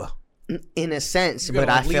the alpha. In a sense, You but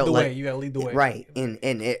gotta I lead felt the like way. You gotta lead the way. right, and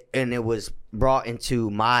it was brought into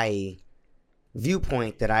my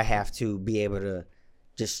viewpoint that I have to be able to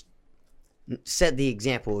just set the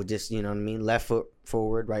example. Just, you know what I mean, left foot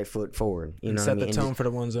forward, right foot forward. You And know set what I mean? the And tone for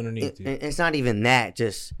the ones underneath you. it's not even that.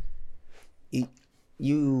 Just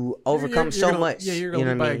you overcome You're so gonna- much. Yeah, you're you gonna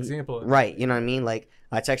know lead what by I mean? example. Right. You know what I mean? Like,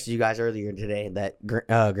 I texted you guys earlier today that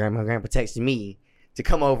grandma and grandpa texted me to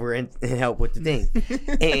come over and help with the thing.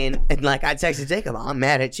 and like I texted Jacob, I'm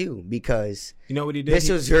mad at you because You know what he did? this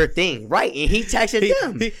was your thing. Right. And he texted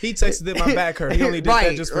them. He texted that my back hurt. He only did right,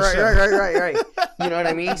 that just for right, show. right. You know what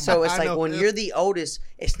I mean? So it's I like know when him. you're the oldest,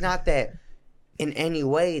 it's not that in any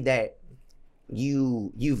way that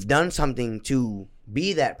you've done something to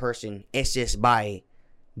be that person. It's just by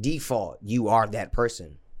default you are that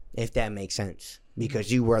person, if that makes sense,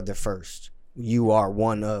 because you were the first. You are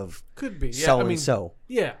one of Could be. Yeah, so I mean, and so.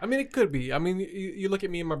 Yeah, I mean, it could be. I mean, you look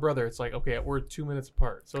at me and my brother. It's like, okay, we're 2 minutes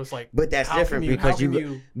apart, so it's like. But that's how different can because how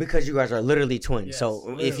can you guys are literally twins. Yes, so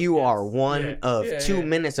if literally, you are yes. one Yeah, of yeah, 2 yeah.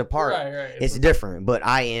 minutes apart, Right. it's different. But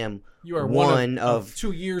I am You are one of of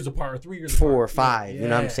 2 years apart, or 3 years 4 apart. or 5. You know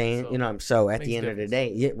what I'm Yeah, saying? so So at makes the end of the difference.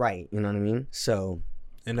 day, yeah, right. You know what I mean? So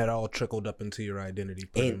And that all trickled up into your identity.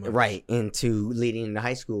 Pretty much. right into leading into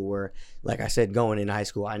high school, where, like I said, going into high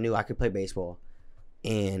school, I knew I could play baseball,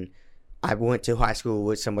 and I went to high school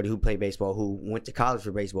with somebody who played baseball, who went to college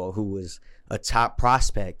for baseball, who was a top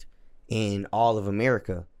prospect in all of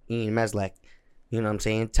America, Ian Meslek. You know what I'm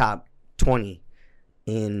saying? Top 20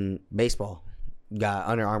 in baseball, got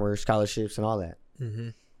Under Armour scholarships and all that. Mm-hmm.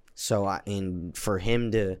 So and for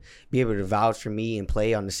him to be able to vouch for me and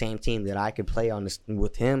play on the same team that I could play on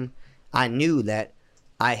with him, I knew that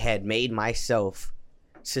I had made myself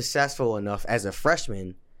successful enough as a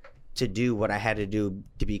freshman to do what I had to do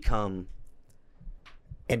to become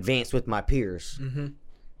advanced with my peers,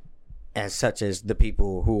 as such as the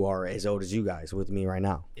people who are as old as you guys with me right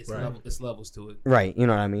now. It's, Right. it's levels to it. Right, you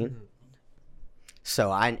know what I mean?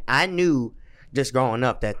 So I knew just growing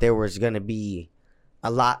up that there was going to be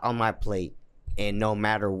a lot on my plate, and no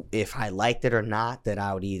matter if I liked it or not, that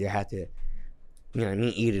I would either have to, you know what I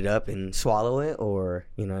mean, eat it up and swallow it, or,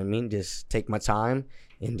 you know what I mean, just take my time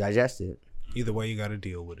and digest it. Either way, you got to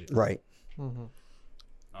deal with it. Right. No,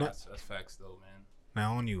 that's facts though, man.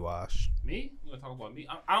 Now on you, Wash. Me? You gonna talk about me?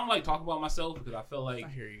 I don't like talking about myself because I feel like I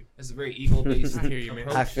hear you. it's a very ego based. I hear you, man.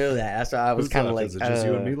 I feel that. That's why I was Who's kind of left? like, Is it just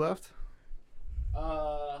you and me left?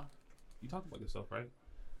 You talk about yourself, right?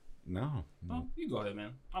 No. Oh, you go ahead,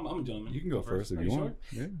 man. I'm a gentleman. You can go first if Are you sure? want.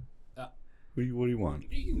 Yeah. Uh, What do you want?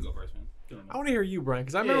 You can go first, man. Gentleman. I want to hear you, Brian,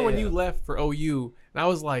 because I remember when Yeah. you left for OU, and I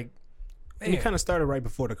was like, And you man, kind of started right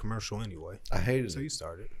before the commercial anyway. I hated So it. you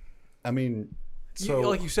started. I mean, you,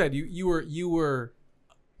 like you said, you were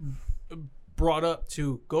brought up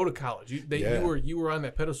to go to college. Yeah. You were on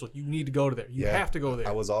that pedestal. You need to go to there. You Yeah. have to go there.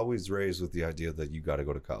 I was always raised with the idea that you got to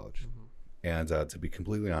go to college. And to be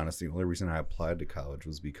completely honest, the only reason I applied to college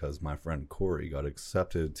was because my friend Corey got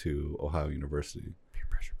accepted to Ohio University. Peer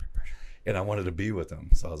pressure. And I wanted to be with him.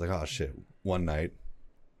 So I was like, oh, shit. One night,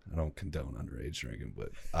 I don't condone underage drinking, but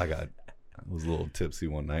I was a little tipsy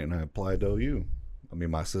one night, and I applied to OU. I mean,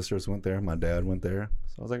 my sisters went there. My dad went there.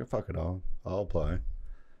 So I was like, fuck it, I'll apply.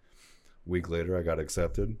 Week later, I got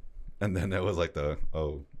accepted. And then that was like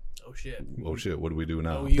oh shit, what do we do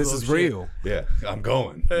now? This is real. Yeah, I'm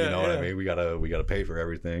going. You know what I Yeah. mean? We gotta pay for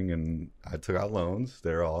everything, and I took out loans.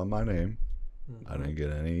 They're all in my name. I didn't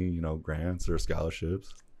get any, grants or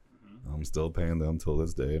scholarships. I'm still paying them till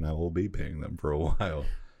this day, and I will be paying them for a while.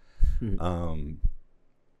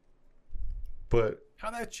 But How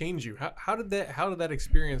did that change you? How did that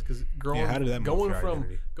experience? Because how did that morph your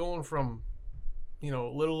identity? going from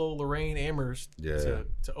little old Lorraine Amherst Yeah.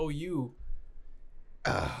 to OU.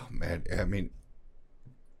 oh man, I mean,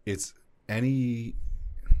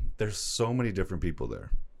 there's so many different people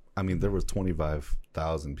there. I mean, there was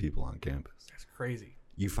 25,000 people on campus. That's crazy.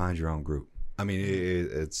 You find your own group. I mean,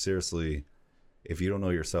 it's seriously, if you don't know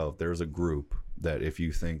yourself, there's a group that if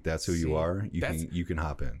you think that's who See, you are, that's- you can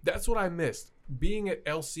hop in. That's what I missed. Being at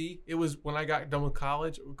LC, it was when I got done with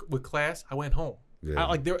college, with class, I went home.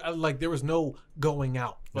 Yeah. There was no going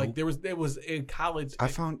out. Like there was in college. I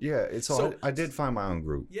found I did find my own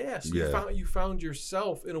group. Yeah, so Yeah. you found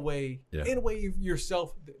yourself in a way. Yeah. In a way,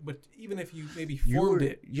 yourself. But even if you maybe formed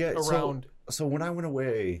it around. So when I went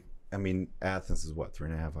away, I mean, Athens is what,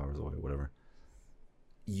 3.5 hours away, whatever.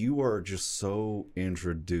 You are just so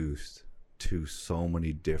introduced to so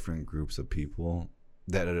many different groups of people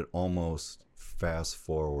that it almost fast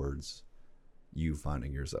forwards you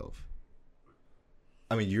finding yourself.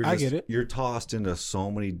 I mean, I get it. You're tossed into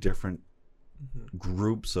so many different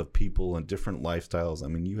groups of people and different lifestyles. I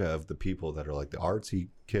mean, you have the people that are like the artsy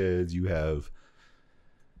kids. You have,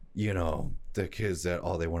 the kids that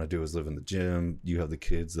all they want to do is live in the gym. You have the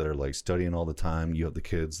kids that are like studying all the time. You have the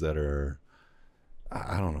kids that are,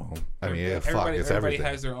 I don't know. I mean, it's everybody everything.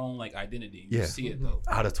 has their own like identity. You Yeah. see it though.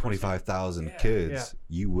 Out of 25,000 kids,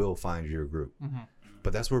 you will find your group.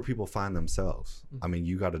 But that's where people find themselves. I mean,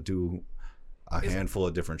 you got to do a handful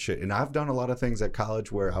of different shit. And I've done a lot of things at college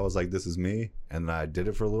where I was like, this is me. And then I did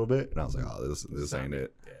it for a little bit. And I was like, oh, this ain't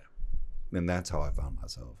it. Yeah. And that's how I found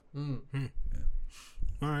myself.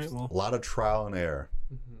 All right. Well, A lot of trial and error.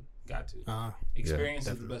 Got to. Experience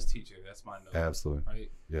is the best teacher. That's my note. Absolutely.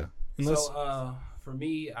 Right. Yeah. So for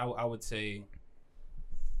me, I would say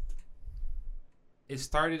it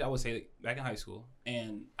started, I would say, back in high school.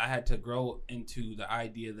 And I had to grow into the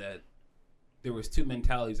idea that there was two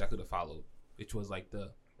mentalities I could have followed, which was like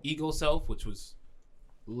the ego self, which was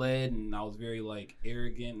led, and I was very like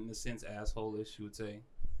arrogant in a sense, asshole-ish, you would say.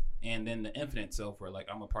 And then the infinite self, where like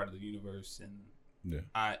I'm a part of the universe and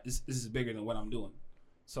this is bigger than what I'm doing.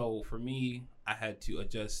 So for me, I had to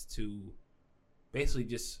adjust to basically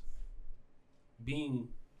just being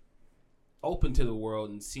open to the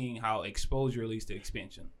world and seeing how exposure leads to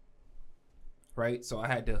expansion. Right? So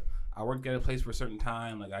I worked at a place for a certain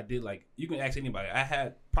time. Like I did, like, you can ask anybody. I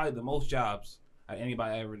had probably the most jobs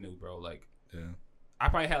anybody I ever knew, bro. Like, I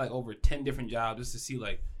probably had like over 10 different jobs just to see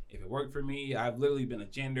like if it worked for me. I've literally been a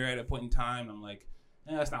janitor at a point in time. I'm like,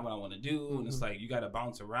 that's not what I want to do. And it's like you got to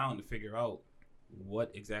bounce around to figure out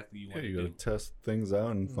what exactly you want to do. You got to test things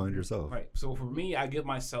out and find yourself. Right. So for me, I give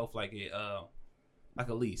myself like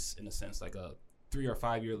a lease, in a sense, like a 3 or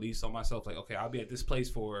 5 year lease on myself. Like, okay, I'll be at this place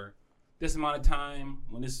for this amount of time.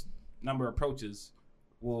 When this number approaches,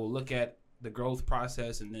 we'll look at the growth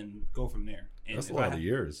process and then go from there. And that's a lot of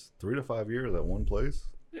years. 3 to 5 years at one place.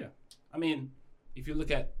 Yeah. I mean, if you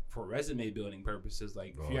look at for resume building purposes,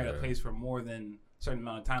 like if you're at a place for more than a certain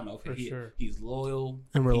amount of time, like, okay, he's loyal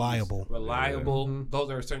and reliable. Those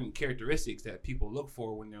are certain characteristics that people look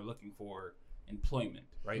for when they're looking for employment,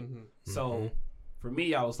 right? So for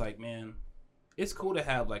me, I was like, man, it's cool to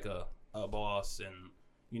have like a boss and,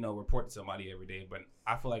 report to somebody every day. But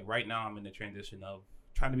I feel like right now I'm in the transition of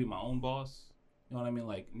trying to be my own boss. You know what I mean?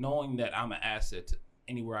 Like knowing that I'm an asset to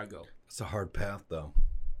anywhere I go. It's a hard path though,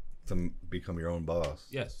 to become your own boss.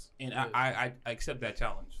 Yes. And I accept that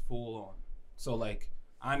challenge full on. So like,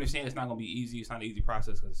 I understand it's not going to be easy. It's not an easy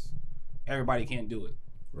process because everybody can't do it.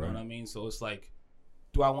 You know what I mean? So it's like,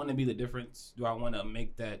 do I want to be the difference? Do I want to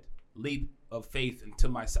make that leap of faith into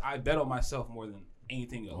myself? I bet on myself more than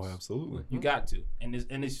anything else. Oh, absolutely. You got to. And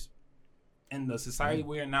it's in the society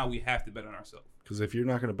we're in now, we have to bet on ourselves. Because if you're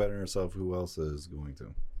not going to bet on yourself, who else is going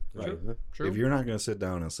to? Right. True. If you're not going to sit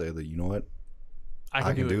down and say that, you know what,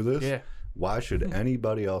 I can do this. Yeah. Why should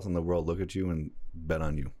anybody else in the world look at you and bet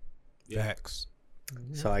on you? Facts.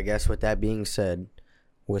 So I guess with that being said,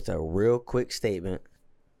 with a real quick statement,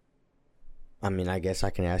 I mean, I guess I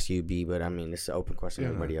can ask you, B, but I mean, it's an open question to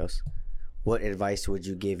everybody else. What advice would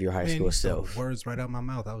you give your high school you self? stole words right out my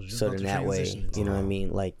mouth. I was just So about then to that way, transition into you know it. what I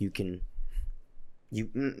mean? Like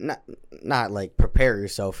not like prepare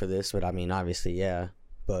yourself for this, but I mean, obviously, yeah.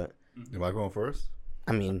 But Am I going first?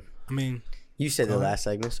 I mean, you said the last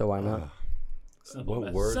segment, so why not?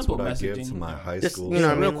 What words would I give to my high Just, school? you know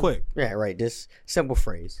what I real mean? quick. Yeah, right. This simple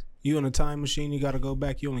phrase. You in a time machine, you got to go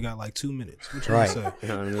back. You only got like 2 minutes. What you Right. gonna say? You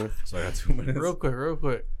know what I mean? So I got 2 minutes. Real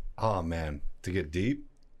quick. Oh man, to get deep.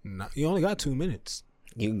 Nah, you only got 2 minutes.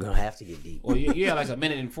 You're going to have to get deep. Well, you got like a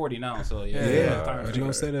minute and 40 now, so Yeah. Yeah. What you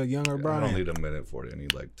gonna say to younger I don't Brian? need a minute 40. I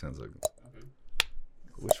need like 10 seconds.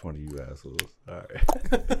 Which one of you assholes? All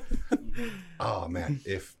right. Oh man,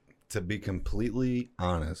 if to be completely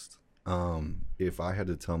honest, if I had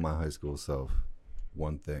to tell my high school self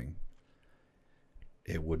one thing,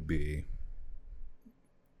 it would be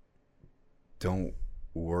don't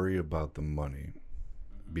worry about the money,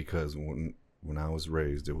 because when I was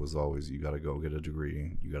raised, it was always you got to go get a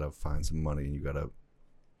degree, you got to find some money, you got to,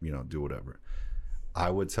 do whatever.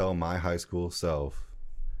 I would tell my high school self,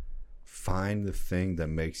 find the thing that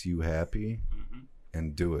makes you happy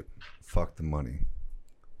and do it. Fuck the money.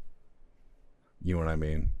 You know what I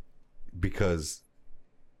mean? Because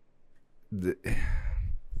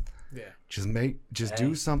just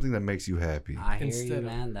do something that makes you happy. I hear Instead you, of-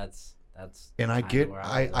 man. That's And I kinda get, where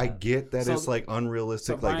I was at. get that So- it's like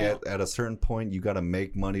unrealistic. so Like Brian- at a certain point, you got to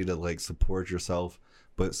make money to like support yourself.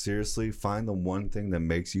 But seriously, find the one thing that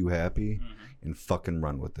makes you happy and fucking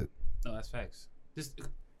run with it. No, that's facts. This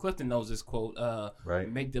Clifton knows this quote.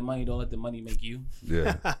 Right? Make the money, don't let the money make you.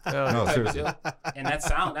 Yeah. No, seriously. And that's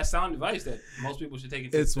sound advice that most people should take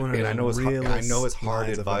into It's one of And the I know it's hard, realest hard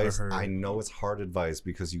lines I've ever advice. heard. I know it's hard advice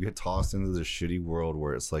because you get tossed into this shitty world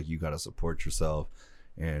where it's like you got to support yourself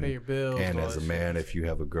and Pay your bills. and all as a that man, shit. if you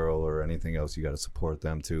have a girl or anything else, you got to support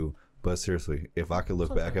them too. But seriously, if I could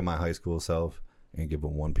look back at my high school self and give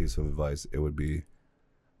them one piece of advice, it would be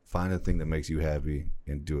find a thing that makes you happy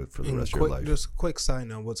and do it for the And rest of your quick, life. just a quick side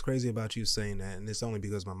note. What's crazy about you saying that, and it's only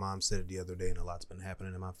because my mom said it the other day, and a lot's been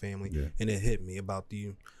happening in my family, Yeah. and it hit me about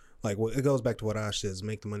you. Like, it goes back to what Ash says: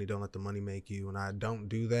 make the money, don't let the money make you. And I don't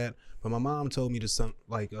do that. But my mom told me to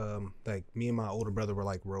like me and my older brother were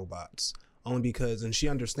like robots, only because, and she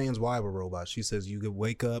understands why we're robots. She says you could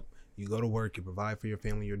wake up, you go to work, you provide for your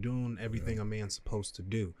family, you're doing everything a man's supposed to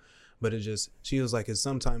do. But she was like, it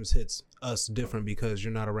sometimes hits us different because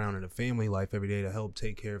you're not around in a family life every day to help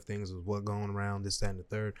take care of things with what going around, this, that, and the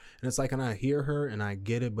third. And it's like, and I hear her and I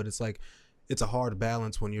get it, but it's like, it's a hard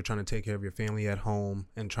balance when you're trying to take care of your family at home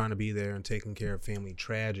and trying to be there and taking care of family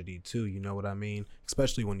tragedy too. You know what I mean?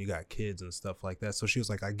 Especially when you got kids and stuff like that. So she was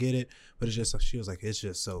like, I get it, but she was like, it's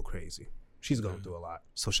just so crazy. She's going through a lot.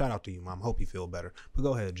 So shout out to you, Mom. Hope you feel better. But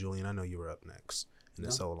go ahead, Julian. I know you were up next in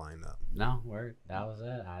this whole lineup. No, that was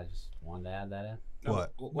it. I just wanted to add that in.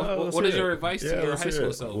 What? What is your advice to your high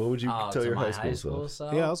school self? What would you tell to your my high school self?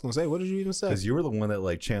 self? Yeah, I was gonna say, what did you even say? Because you were the one that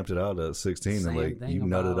like champed it out at 16 and Same like thing you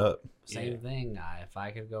nutted about- up. Same Yeah. thing. If I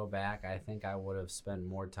could go back, I think I would have spent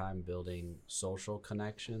more time building social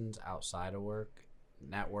connections outside of work,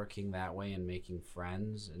 networking that way, and making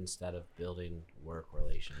friends instead of building work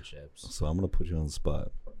relationships. So I'm gonna put you on the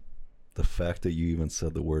spot. The fact that you even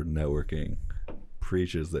said the word networking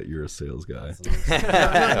preaches that you're a sales guy. No,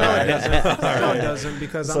 it doesn't. No, it doesn't,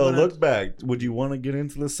 because So I'm gonna, look back. Would you want to get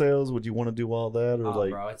into the sales? Would you want to do all that, or Oh,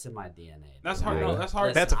 like? bro, it's in my DNA. That's hard. No, that's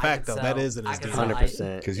hard. That's a I fact, could though. That sell- is in his I could DNA. sell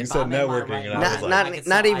 100%. Because you if said I'm in my networking, right and I mind, was Not, like, I not, could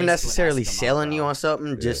not sell even ice to an necessarily Eskimo, selling you bro. on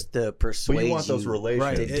something, just to persuade but you want those you relations.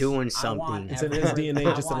 Right. to doing I something. want It's in every- his DNA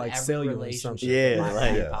I just to, want like, every sell you on relationship something. Yeah, in my like-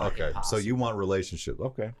 back Yeah. pocket Okay. So possible. you want relationships?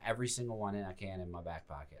 Okay. Every single one I can in my back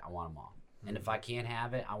pocket. I want them all. And if I can't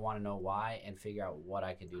have it, I want to know why and figure out what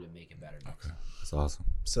I can do to make it better next time. That's awesome.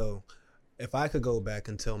 So if I could go back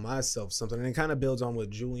and tell myself something, and it kind of builds on what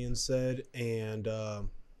Julian said, and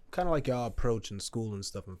kind of like y'all approaching school and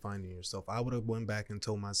stuff and finding yourself, I would have went back and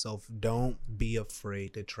told myself, don't be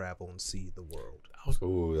afraid to travel and see the world.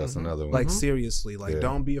 Ooh, that's another one. Like, seriously, like, Yeah.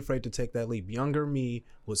 don't be afraid to take that leap. Younger me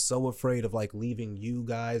was so afraid of, like, leaving you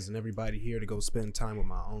guys and everybody here to go spend time with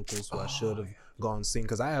my uncles who I should have gone seen,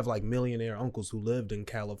 because I have, like, millionaire uncles who lived in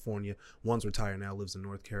California. One's retired now, lives in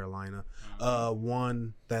North Carolina.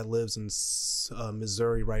 One that lives in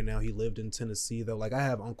Missouri right now, he lived in Tennessee, though. Like, I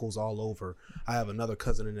have uncles all over. I have another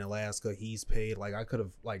cousin in Alaska. He's paid. Like, I could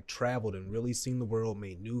have, like, traveled and really seen the world,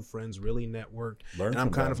 made new friends, really networked. Learn And I'm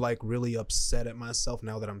from kind them. of like really upset at myself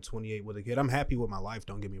now that I'm 28 with a kid. I'm happy with my life,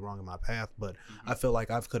 don't get me wrong, in my path, but I feel like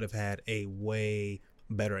I could have had a way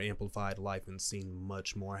better amplified life and seen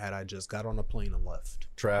much more had I just got on a plane and left.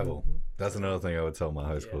 Travel. That's another thing I would tell my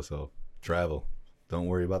high school self. Travel. Don't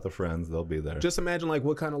worry about the friends; they'll be there. Just imagine, like,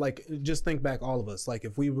 what kind of, like, just think back, all of us, like,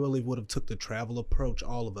 if we really would have took the travel approach,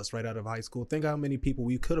 all of us right out of high school, think how many people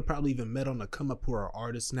we could have probably even met on the come up who are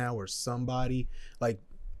artists now, or somebody like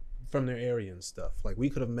from their area and stuff. Like, we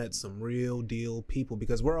could have met some real deal people,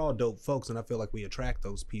 because we're all dope folks, and I feel like we attract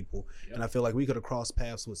those people. And I feel like we could have crossed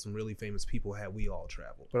paths with some really famous people had we all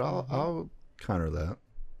traveled. But I'll counter that.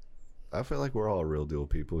 I feel like we're all real deal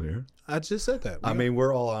people here. I just said that. I mean,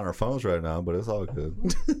 we're all on our phones right now, but it's all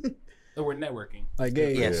good. So we're networking. like,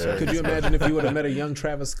 Gabe, Yes, sir. could you imagine if you would have met a young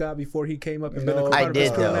Travis Scott before he came up and been a No. part I of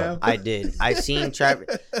did us though. now? I did. I seen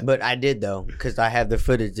Travis, but I did though, because I have the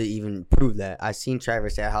footage to even prove that. I seen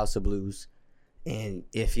Travis at House of Blues, and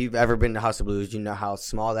if you've ever been to House of Blues, you know how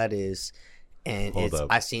small that is. And Hold up.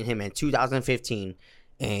 I seen him in 2015,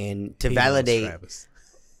 and to He loves validate Travis.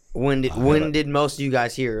 when did most of you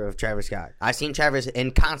guys hear of Travis Scott? I seen Travis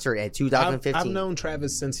in concert at 2015. I've known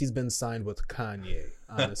Travis since he's been signed with Kanye,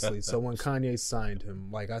 honestly. So when Kanye signed him,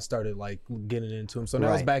 like, I started, like, getting into him. So that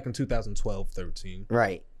was Right. back in 2012, 13.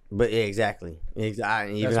 Right, but yeah, exactly. Even when I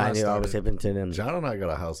I knew I was started. hipping to them. John and I got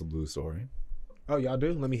a House of Blues story. Oh, y'all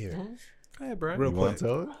do? Let me hear. Hey, bro. Real You want quick, to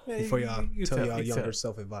tell it? Yeah, before y'all you tell tell- y'all you tell. younger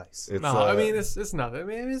self advice. It's, No, I mean it's nothing. I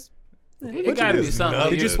mean it's It got to be is something.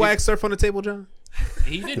 nothing. Did you swag surf on the table, John?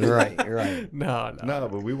 He did. Right. no. No,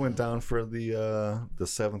 but we went down for the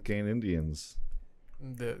 7th game Indians.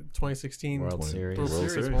 The 2016 World Series. World World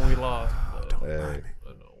Series Series. when we lost. Hey.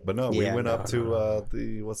 But no, we Yeah, went no, up to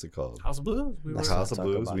the what's it called? House of Blues. We were Let's House not of talk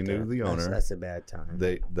Blues. about We knew that. the owner. That's a bad time.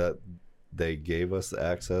 They gave us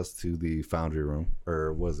access to the foundry room,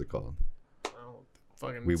 or what is it called?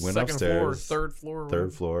 fucking We went second floor, upstairs, third floor,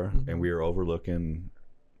 Third floor, Mhm. and we were overlooking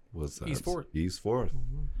what's that? East Fourth. East Fourth.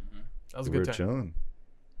 That was a We were good time. chilling.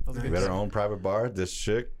 That was a We good had our time. own private bar. This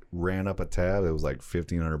chick ran up a tab. It was like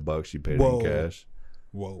 $1,500. She paid Whoa. in cash.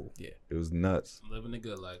 Whoa. It was nuts. Living the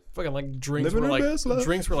good life. Fucking like drinks Living were her like best life.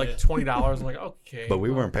 Yeah. $20. I'm like, okay. But we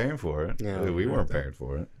well, weren't paying for it. Yeah. We weren't paying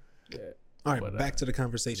for it. All right, But, back to the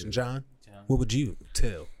conversation, John. John. What would you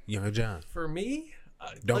tell younger John? For me,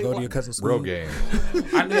 Don't like, go to what- your cousin's school. Rogaine.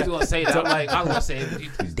 I knew you were gonna say that. I'm like, I was gonna say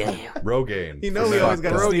it. Damn. Rogaine. You know For we men. always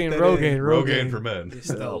gotta sneak that in. Rogaine for men.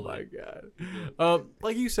 Oh my god.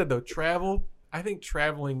 Like you said though, travel. I think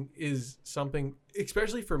traveling is something,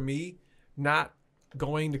 especially for me, not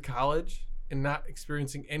going to college and not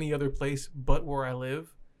experiencing any other place but where I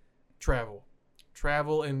live.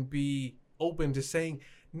 Travel and be open to saying,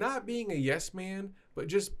 not being a yes man, but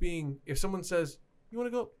just being. If someone says, "You want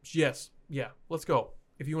to go?" Yes, yeah, let's go.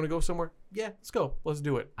 If you want to go somewhere, yeah, let's go. Let's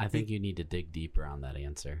do it. I think you need to dig deeper on that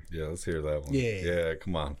answer. Yeah, let's hear that one. Yeah. Yeah,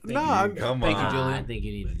 come on. Come thank you, on. Julian. I think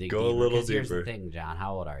you need to dig Go a deeper. little 'cause here's the deeper. thing, John.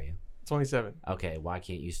 How old are you? 27. Okay, why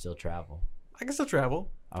can't you still travel? I can still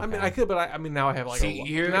travel. I mean, Okay. I could, but I mean, now I have like See,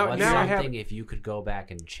 here- now What's I have something if you could go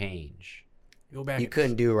back and change go back. You and-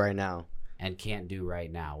 couldn't do right now. and can't do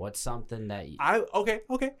right now? What's something that you,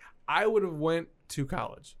 Okay. I would have went to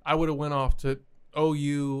college. I would have went off to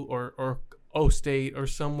OU or O State or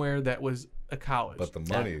somewhere that was a college. But the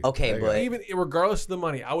money. Okay, they but- even regardless of the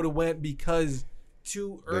money, I would have went because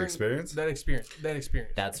to The earn experience? that experience.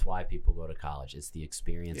 that's why people go to college. It's the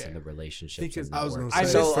experience Yeah. and the relationships. Because and the I was work. gonna I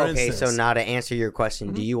say, So for okay, so instance- now to answer your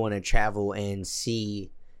question, do Mhm. you want to travel and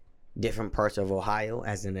see different parts of Ohio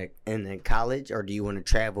as in a college, or do you want to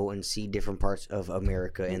travel and see different parts of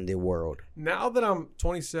America and the world? now that I'm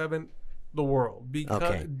 27, the world. Because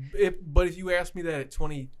Okay. if you asked me that at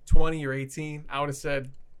 20 or 18, I would have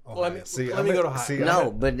said, let me See, let me go to Ohio. see,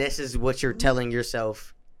 No, but this is what you're telling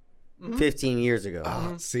yourself Mhm. 15 years ago.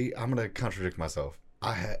 See, I'm gonna contradict myself.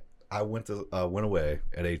 I went away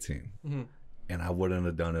at 18, Mhm. and I wouldn't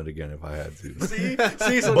have done it again if I had to.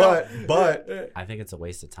 See, so but I think it's a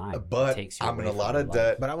waste of time. It but takes you I'm in away a lot from of your debt.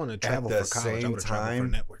 life. But I want to travel the for college. I same want to travel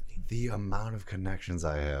time- for networking. The amount of connections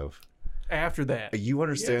I have. after that, You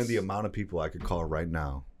understand Yes. the amount of people I could call right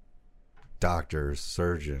now. Doctors,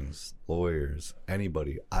 surgeons, lawyers,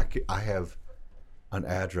 anybody. I have an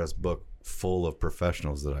address book full of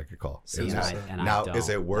professionals that I could call. See, Is and it- I now, don't. is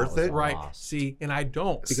it That worth was it? a right? loss. See, and I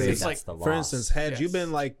don't Because it's that's like the For loss. instance, had you Yes.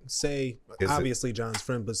 been like, say, Is it- obviously John's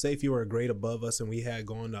friend, but say if you were a grade above us and we had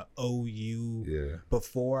gone to OU Yeah.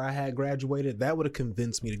 before I had graduated, that would have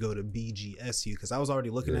convinced me to go to BGSU because I was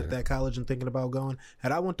already looking Yeah. at that college and thinking about going.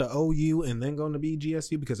 Had I went to OU and then gone to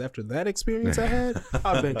BGSU, because after that experience I had,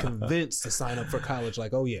 I've been convinced to sign up for college.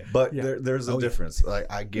 Like, oh yeah, But Yeah. there's a Oh, yeah. difference. Like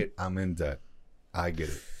I'm in debt. I get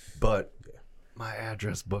it. But my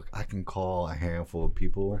address book, I can call a handful of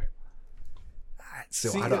people. So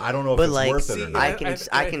See, I don't know if But it's like, worth it or see, not.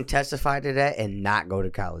 I can testify to that and not go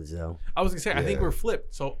to college though. I was gonna say, I think Yeah. we're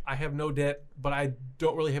flipped. So I have no debt, but I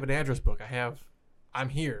don't really have an address book. I'm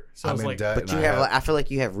here. So I'm it's in like, debt. But and you have, I feel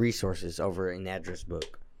like you have resources over an address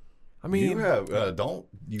book. I mean, you have. Don't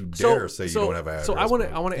you so- dare say you so- don't have an address So I want to,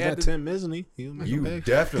 book. I want to he add. got to- Tim, isn't he? He'll make him You pay.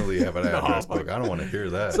 definitely have an No. address book. I don't want to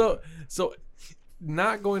hear that. So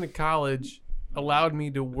not going to college allowed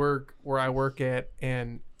me to work where I work at,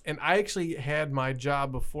 and I actually had my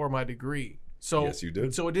job before my degree. So Yes, you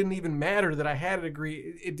did. So it didn't even matter that I had a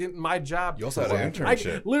degree. It didn't. My job. You also had an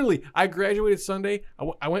internship. Literally, I graduated Sunday.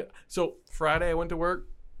 I went. So Friday I went to work.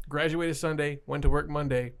 Graduated Sunday. Went to work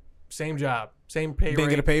Monday. Same job. Same pay Didn't rate.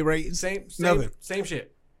 get a pay rate. Nothing. Same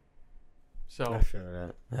shit. So I feel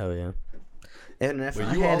that. Hell yeah. And if But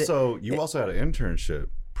I you had it- also had an internship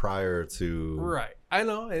prior to. right, I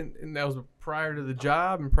know, and that was prior to the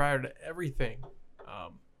job and prior to everything.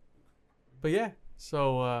 But yeah,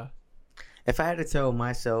 so if I had to tell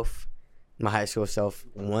myself, my high school self,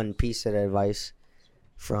 one piece of advice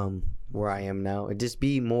from where I am now, it'd just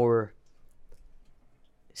be more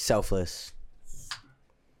selfless.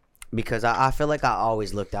 Because I feel like I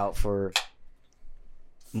always looked out for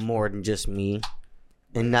more than just me.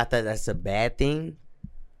 And not that that's a bad thing.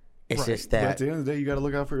 It's Right. just But at that, the end of the day, you got to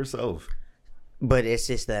look out for yourself. But it's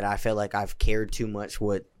just that I feel like I've cared too much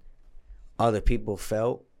what other people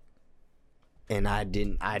felt, and I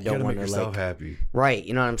don't Gotta want make to yourself happy. right.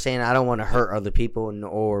 You know what I'm saying? I don't want to hurt other people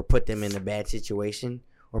or put them in a bad situation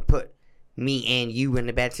or put me and you in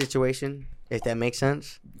a bad situation. If that makes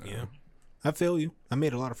sense. Yeah, I feel you. I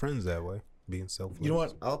made a lot of friends that way, being selfless. You know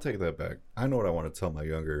what? I'll take that back. I know what I want to tell my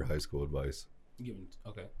younger high school advice.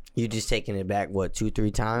 Okay. You just taking it back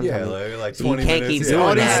 2-3 times? Yeah, I mean, like so you 20 can't minutes. keep yeah. doing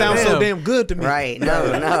all these that. sound so Damn. damn good to me. Right? No,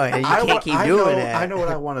 you can't keep doing that. I know what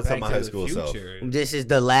I want to tell Back my to high the school self. future. This is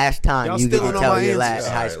the last time Y'all you get stealing to all tell my your answers. last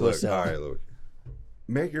high school self. All right, look.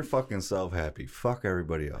 Make your fucking self happy. Fuck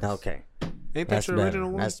everybody else. Okay, Ain't that that's your better. original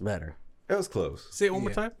one? That's better. It was close. Say it one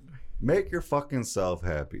more time. Make your fucking self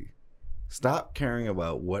happy. Stop caring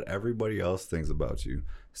about what everybody else thinks about you.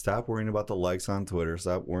 Stop worrying about the likes on Twitter.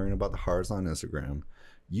 Stop worrying about the hearts on Instagram.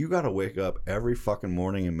 You got to wake up every fucking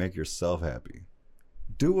morning and make yourself happy.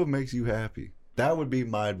 Do what makes you happy. That would be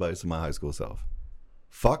my advice to my high school self.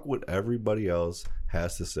 Fuck what everybody else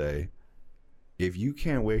has to say. If you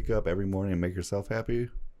can't wake up every morning and make yourself happy,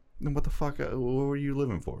 then what the fuck? What were you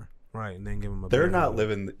living for? Right, and then give them a. They're bear not hug.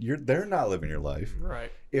 living. They're not living your life. Right.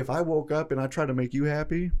 If I woke up and I tried to make you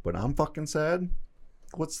happy, but I'm fucking sad,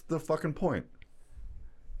 what's the fucking point?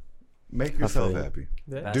 Make yourself you. happy.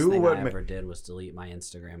 Best Do thing what I ma- ever did was delete my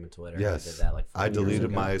Instagram and Twitter. Yes. I did that like 4 I years deleted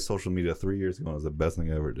ago. my social media 3 years ago. It was the best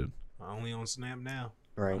thing I ever did. I only on Snap now.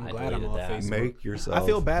 Right. I'm I glad I'm deleted off that. Facebook. Make yourself. I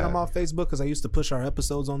feel bad I'm happy. off Facebook because I used to push our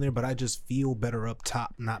episodes on there, but I just feel better up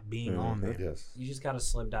top not being on there. Yes. You just gotta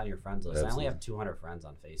slim down your friends list. I Absolutely. only have 200 friends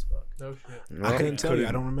on Facebook. No shit. I couldn't tell you. couldn't-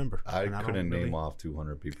 I don't remember. I And don't couldn't really- name off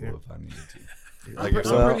 200 people Yeah. if I needed to. I'm Like if pretty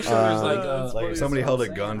somebody, sure there's like if somebody held a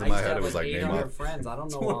gun to my head, it was like name 800 off. friends. I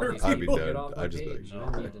don't know all these I'd be people. dead. Get off my I'd just be like, page. You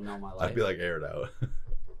don't need to know my life. I'd be like aired out.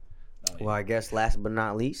 Well, I guess last but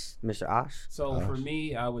not least, Mr. Osh. So for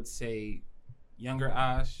me, I would say younger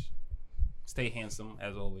Osh, stay handsome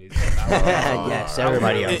as always. Yes,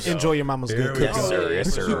 everybody else. Enjoy your mama's Here good we cooking. go. sir.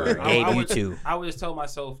 Yes, for sir. sure. Gabe, I you would- too. I would just tell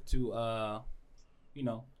myself to,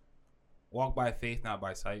 walk by faith, not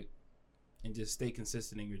by sight, and just stay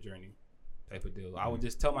consistent in your journey, type of deal. I would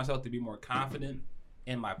just tell myself to be more confident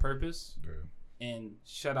in my purpose and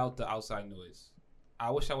shut out the outside noise. I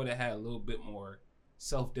wish I would have had a little bit more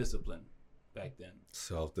self-discipline back then.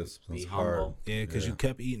 Self-discipline's Be hard. humble. Yeah, because you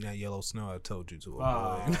kept eating that yellow snow I told you to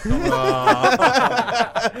avoid.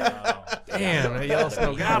 Damn, that yellow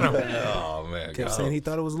snow got him. Oh man. Kept saying he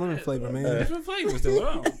thought it was lemon flavor, man. Different flavors though.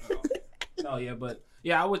 I don't know. No, yeah, but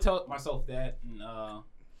yeah, I would tell myself that, and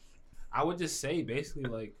I would just say basically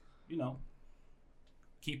like,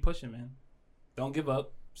 keep pushing, man. Don't give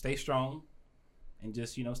up. Stay strong, and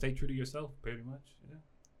just stay true to yourself. Pretty much. Yeah.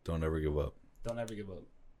 Don't ever give up. Don't ever give up.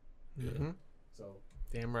 Mhm. So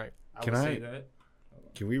Damn right. I Can would I- say that.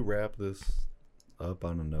 Can we wrap this up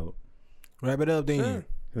on a note? Wrap it up, then.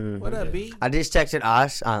 What up, B? I just texted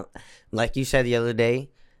Osh. Like you said the other day,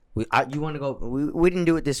 you want to go. We didn't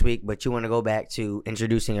do it this week, but you want to go back to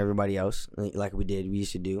introducing everybody else, like we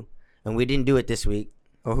used to do, and we didn't do it this week.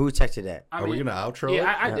 Or who texted that? I Are we mean, gonna outro? Yeah,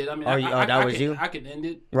 it? I did. I mean, that was you? I could end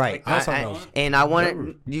it. Right. Like, And I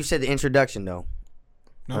wanted. You said the introduction though.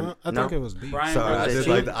 No, I No? think it was B. Brian, Sorry, I Was did it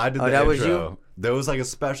like you? I did Oh, the that intro. was you? There was like a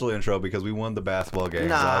special intro because we won the basketball game.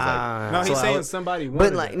 So I Nah. No, was he's like, so I saying was- somebody. But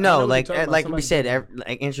wanted like it. I no, know what like you're talking about. like we Somebody said, did.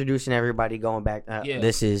 like introducing everybody, going back. Yeah.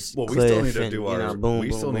 This is well, we Cliff still need to and, do our. boom, we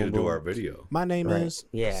boom, still boom, need to do boom. our video. My name Right. is.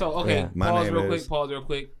 Yeah. So okay, Yeah. My pause name real is- quick. Pause real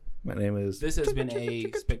quick. My name is. This has been a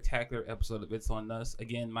spectacular episode of It's On Us.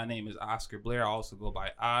 Again, my name is Oscar Blair. I also go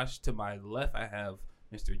by Osh. To my left, I have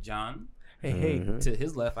Mr. John. Hey, hey. Mhm. To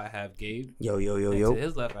his left, I have Gabe. Yo yo yo And yo. to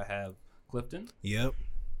his left, I have Clifton, Yep.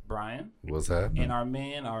 Brian, What's happening? and our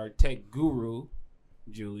man, our tech guru,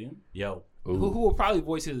 Julian, Yo. who will probably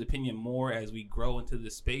voice his opinion more as we grow into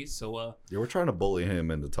this space. So, Yeah, we're trying to bully him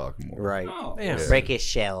into talking more. Right. no, Damn. Yeah. Break his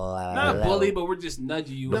shell. not bully, but we're just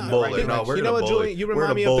nudging you. in the bully. right No, direction. we're You know gonna what, bully. Julian? You We're remind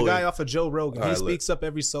gonna me of the bully. guy off of Joe Rogan. All He right, look. speaks up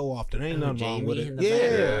every so often. Ain't nothing wrong with Jamie it. in the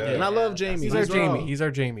Yeah. back. And I love Yeah, Jamie. He's our raw. Jamie. He's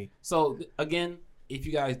our Jamie. So again, if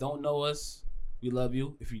you guys don't know us, we love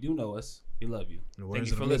you. If you do know us, we love you. The Thank words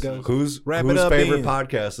you of for the listening. Migos. Whose Wrap it whose up, favorite Ian.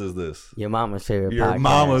 podcast is this? Your mama's favorite. Your podcast.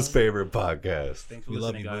 mama's favorite podcast. Thanks for We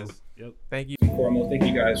love listening, you, guys. Yep. Thank you. Foremost, thank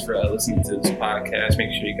you guys for listening to this podcast.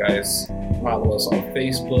 Make sure you guys follow us on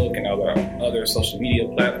Facebook and other social media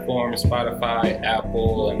platforms, Spotify,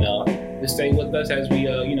 Apple, and just stay with us as we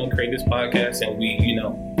create this podcast and we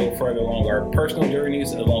go further along our personal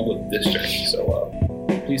journeys along with this journey. So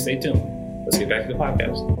please stay tuned. Let's get back to the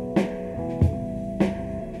podcast.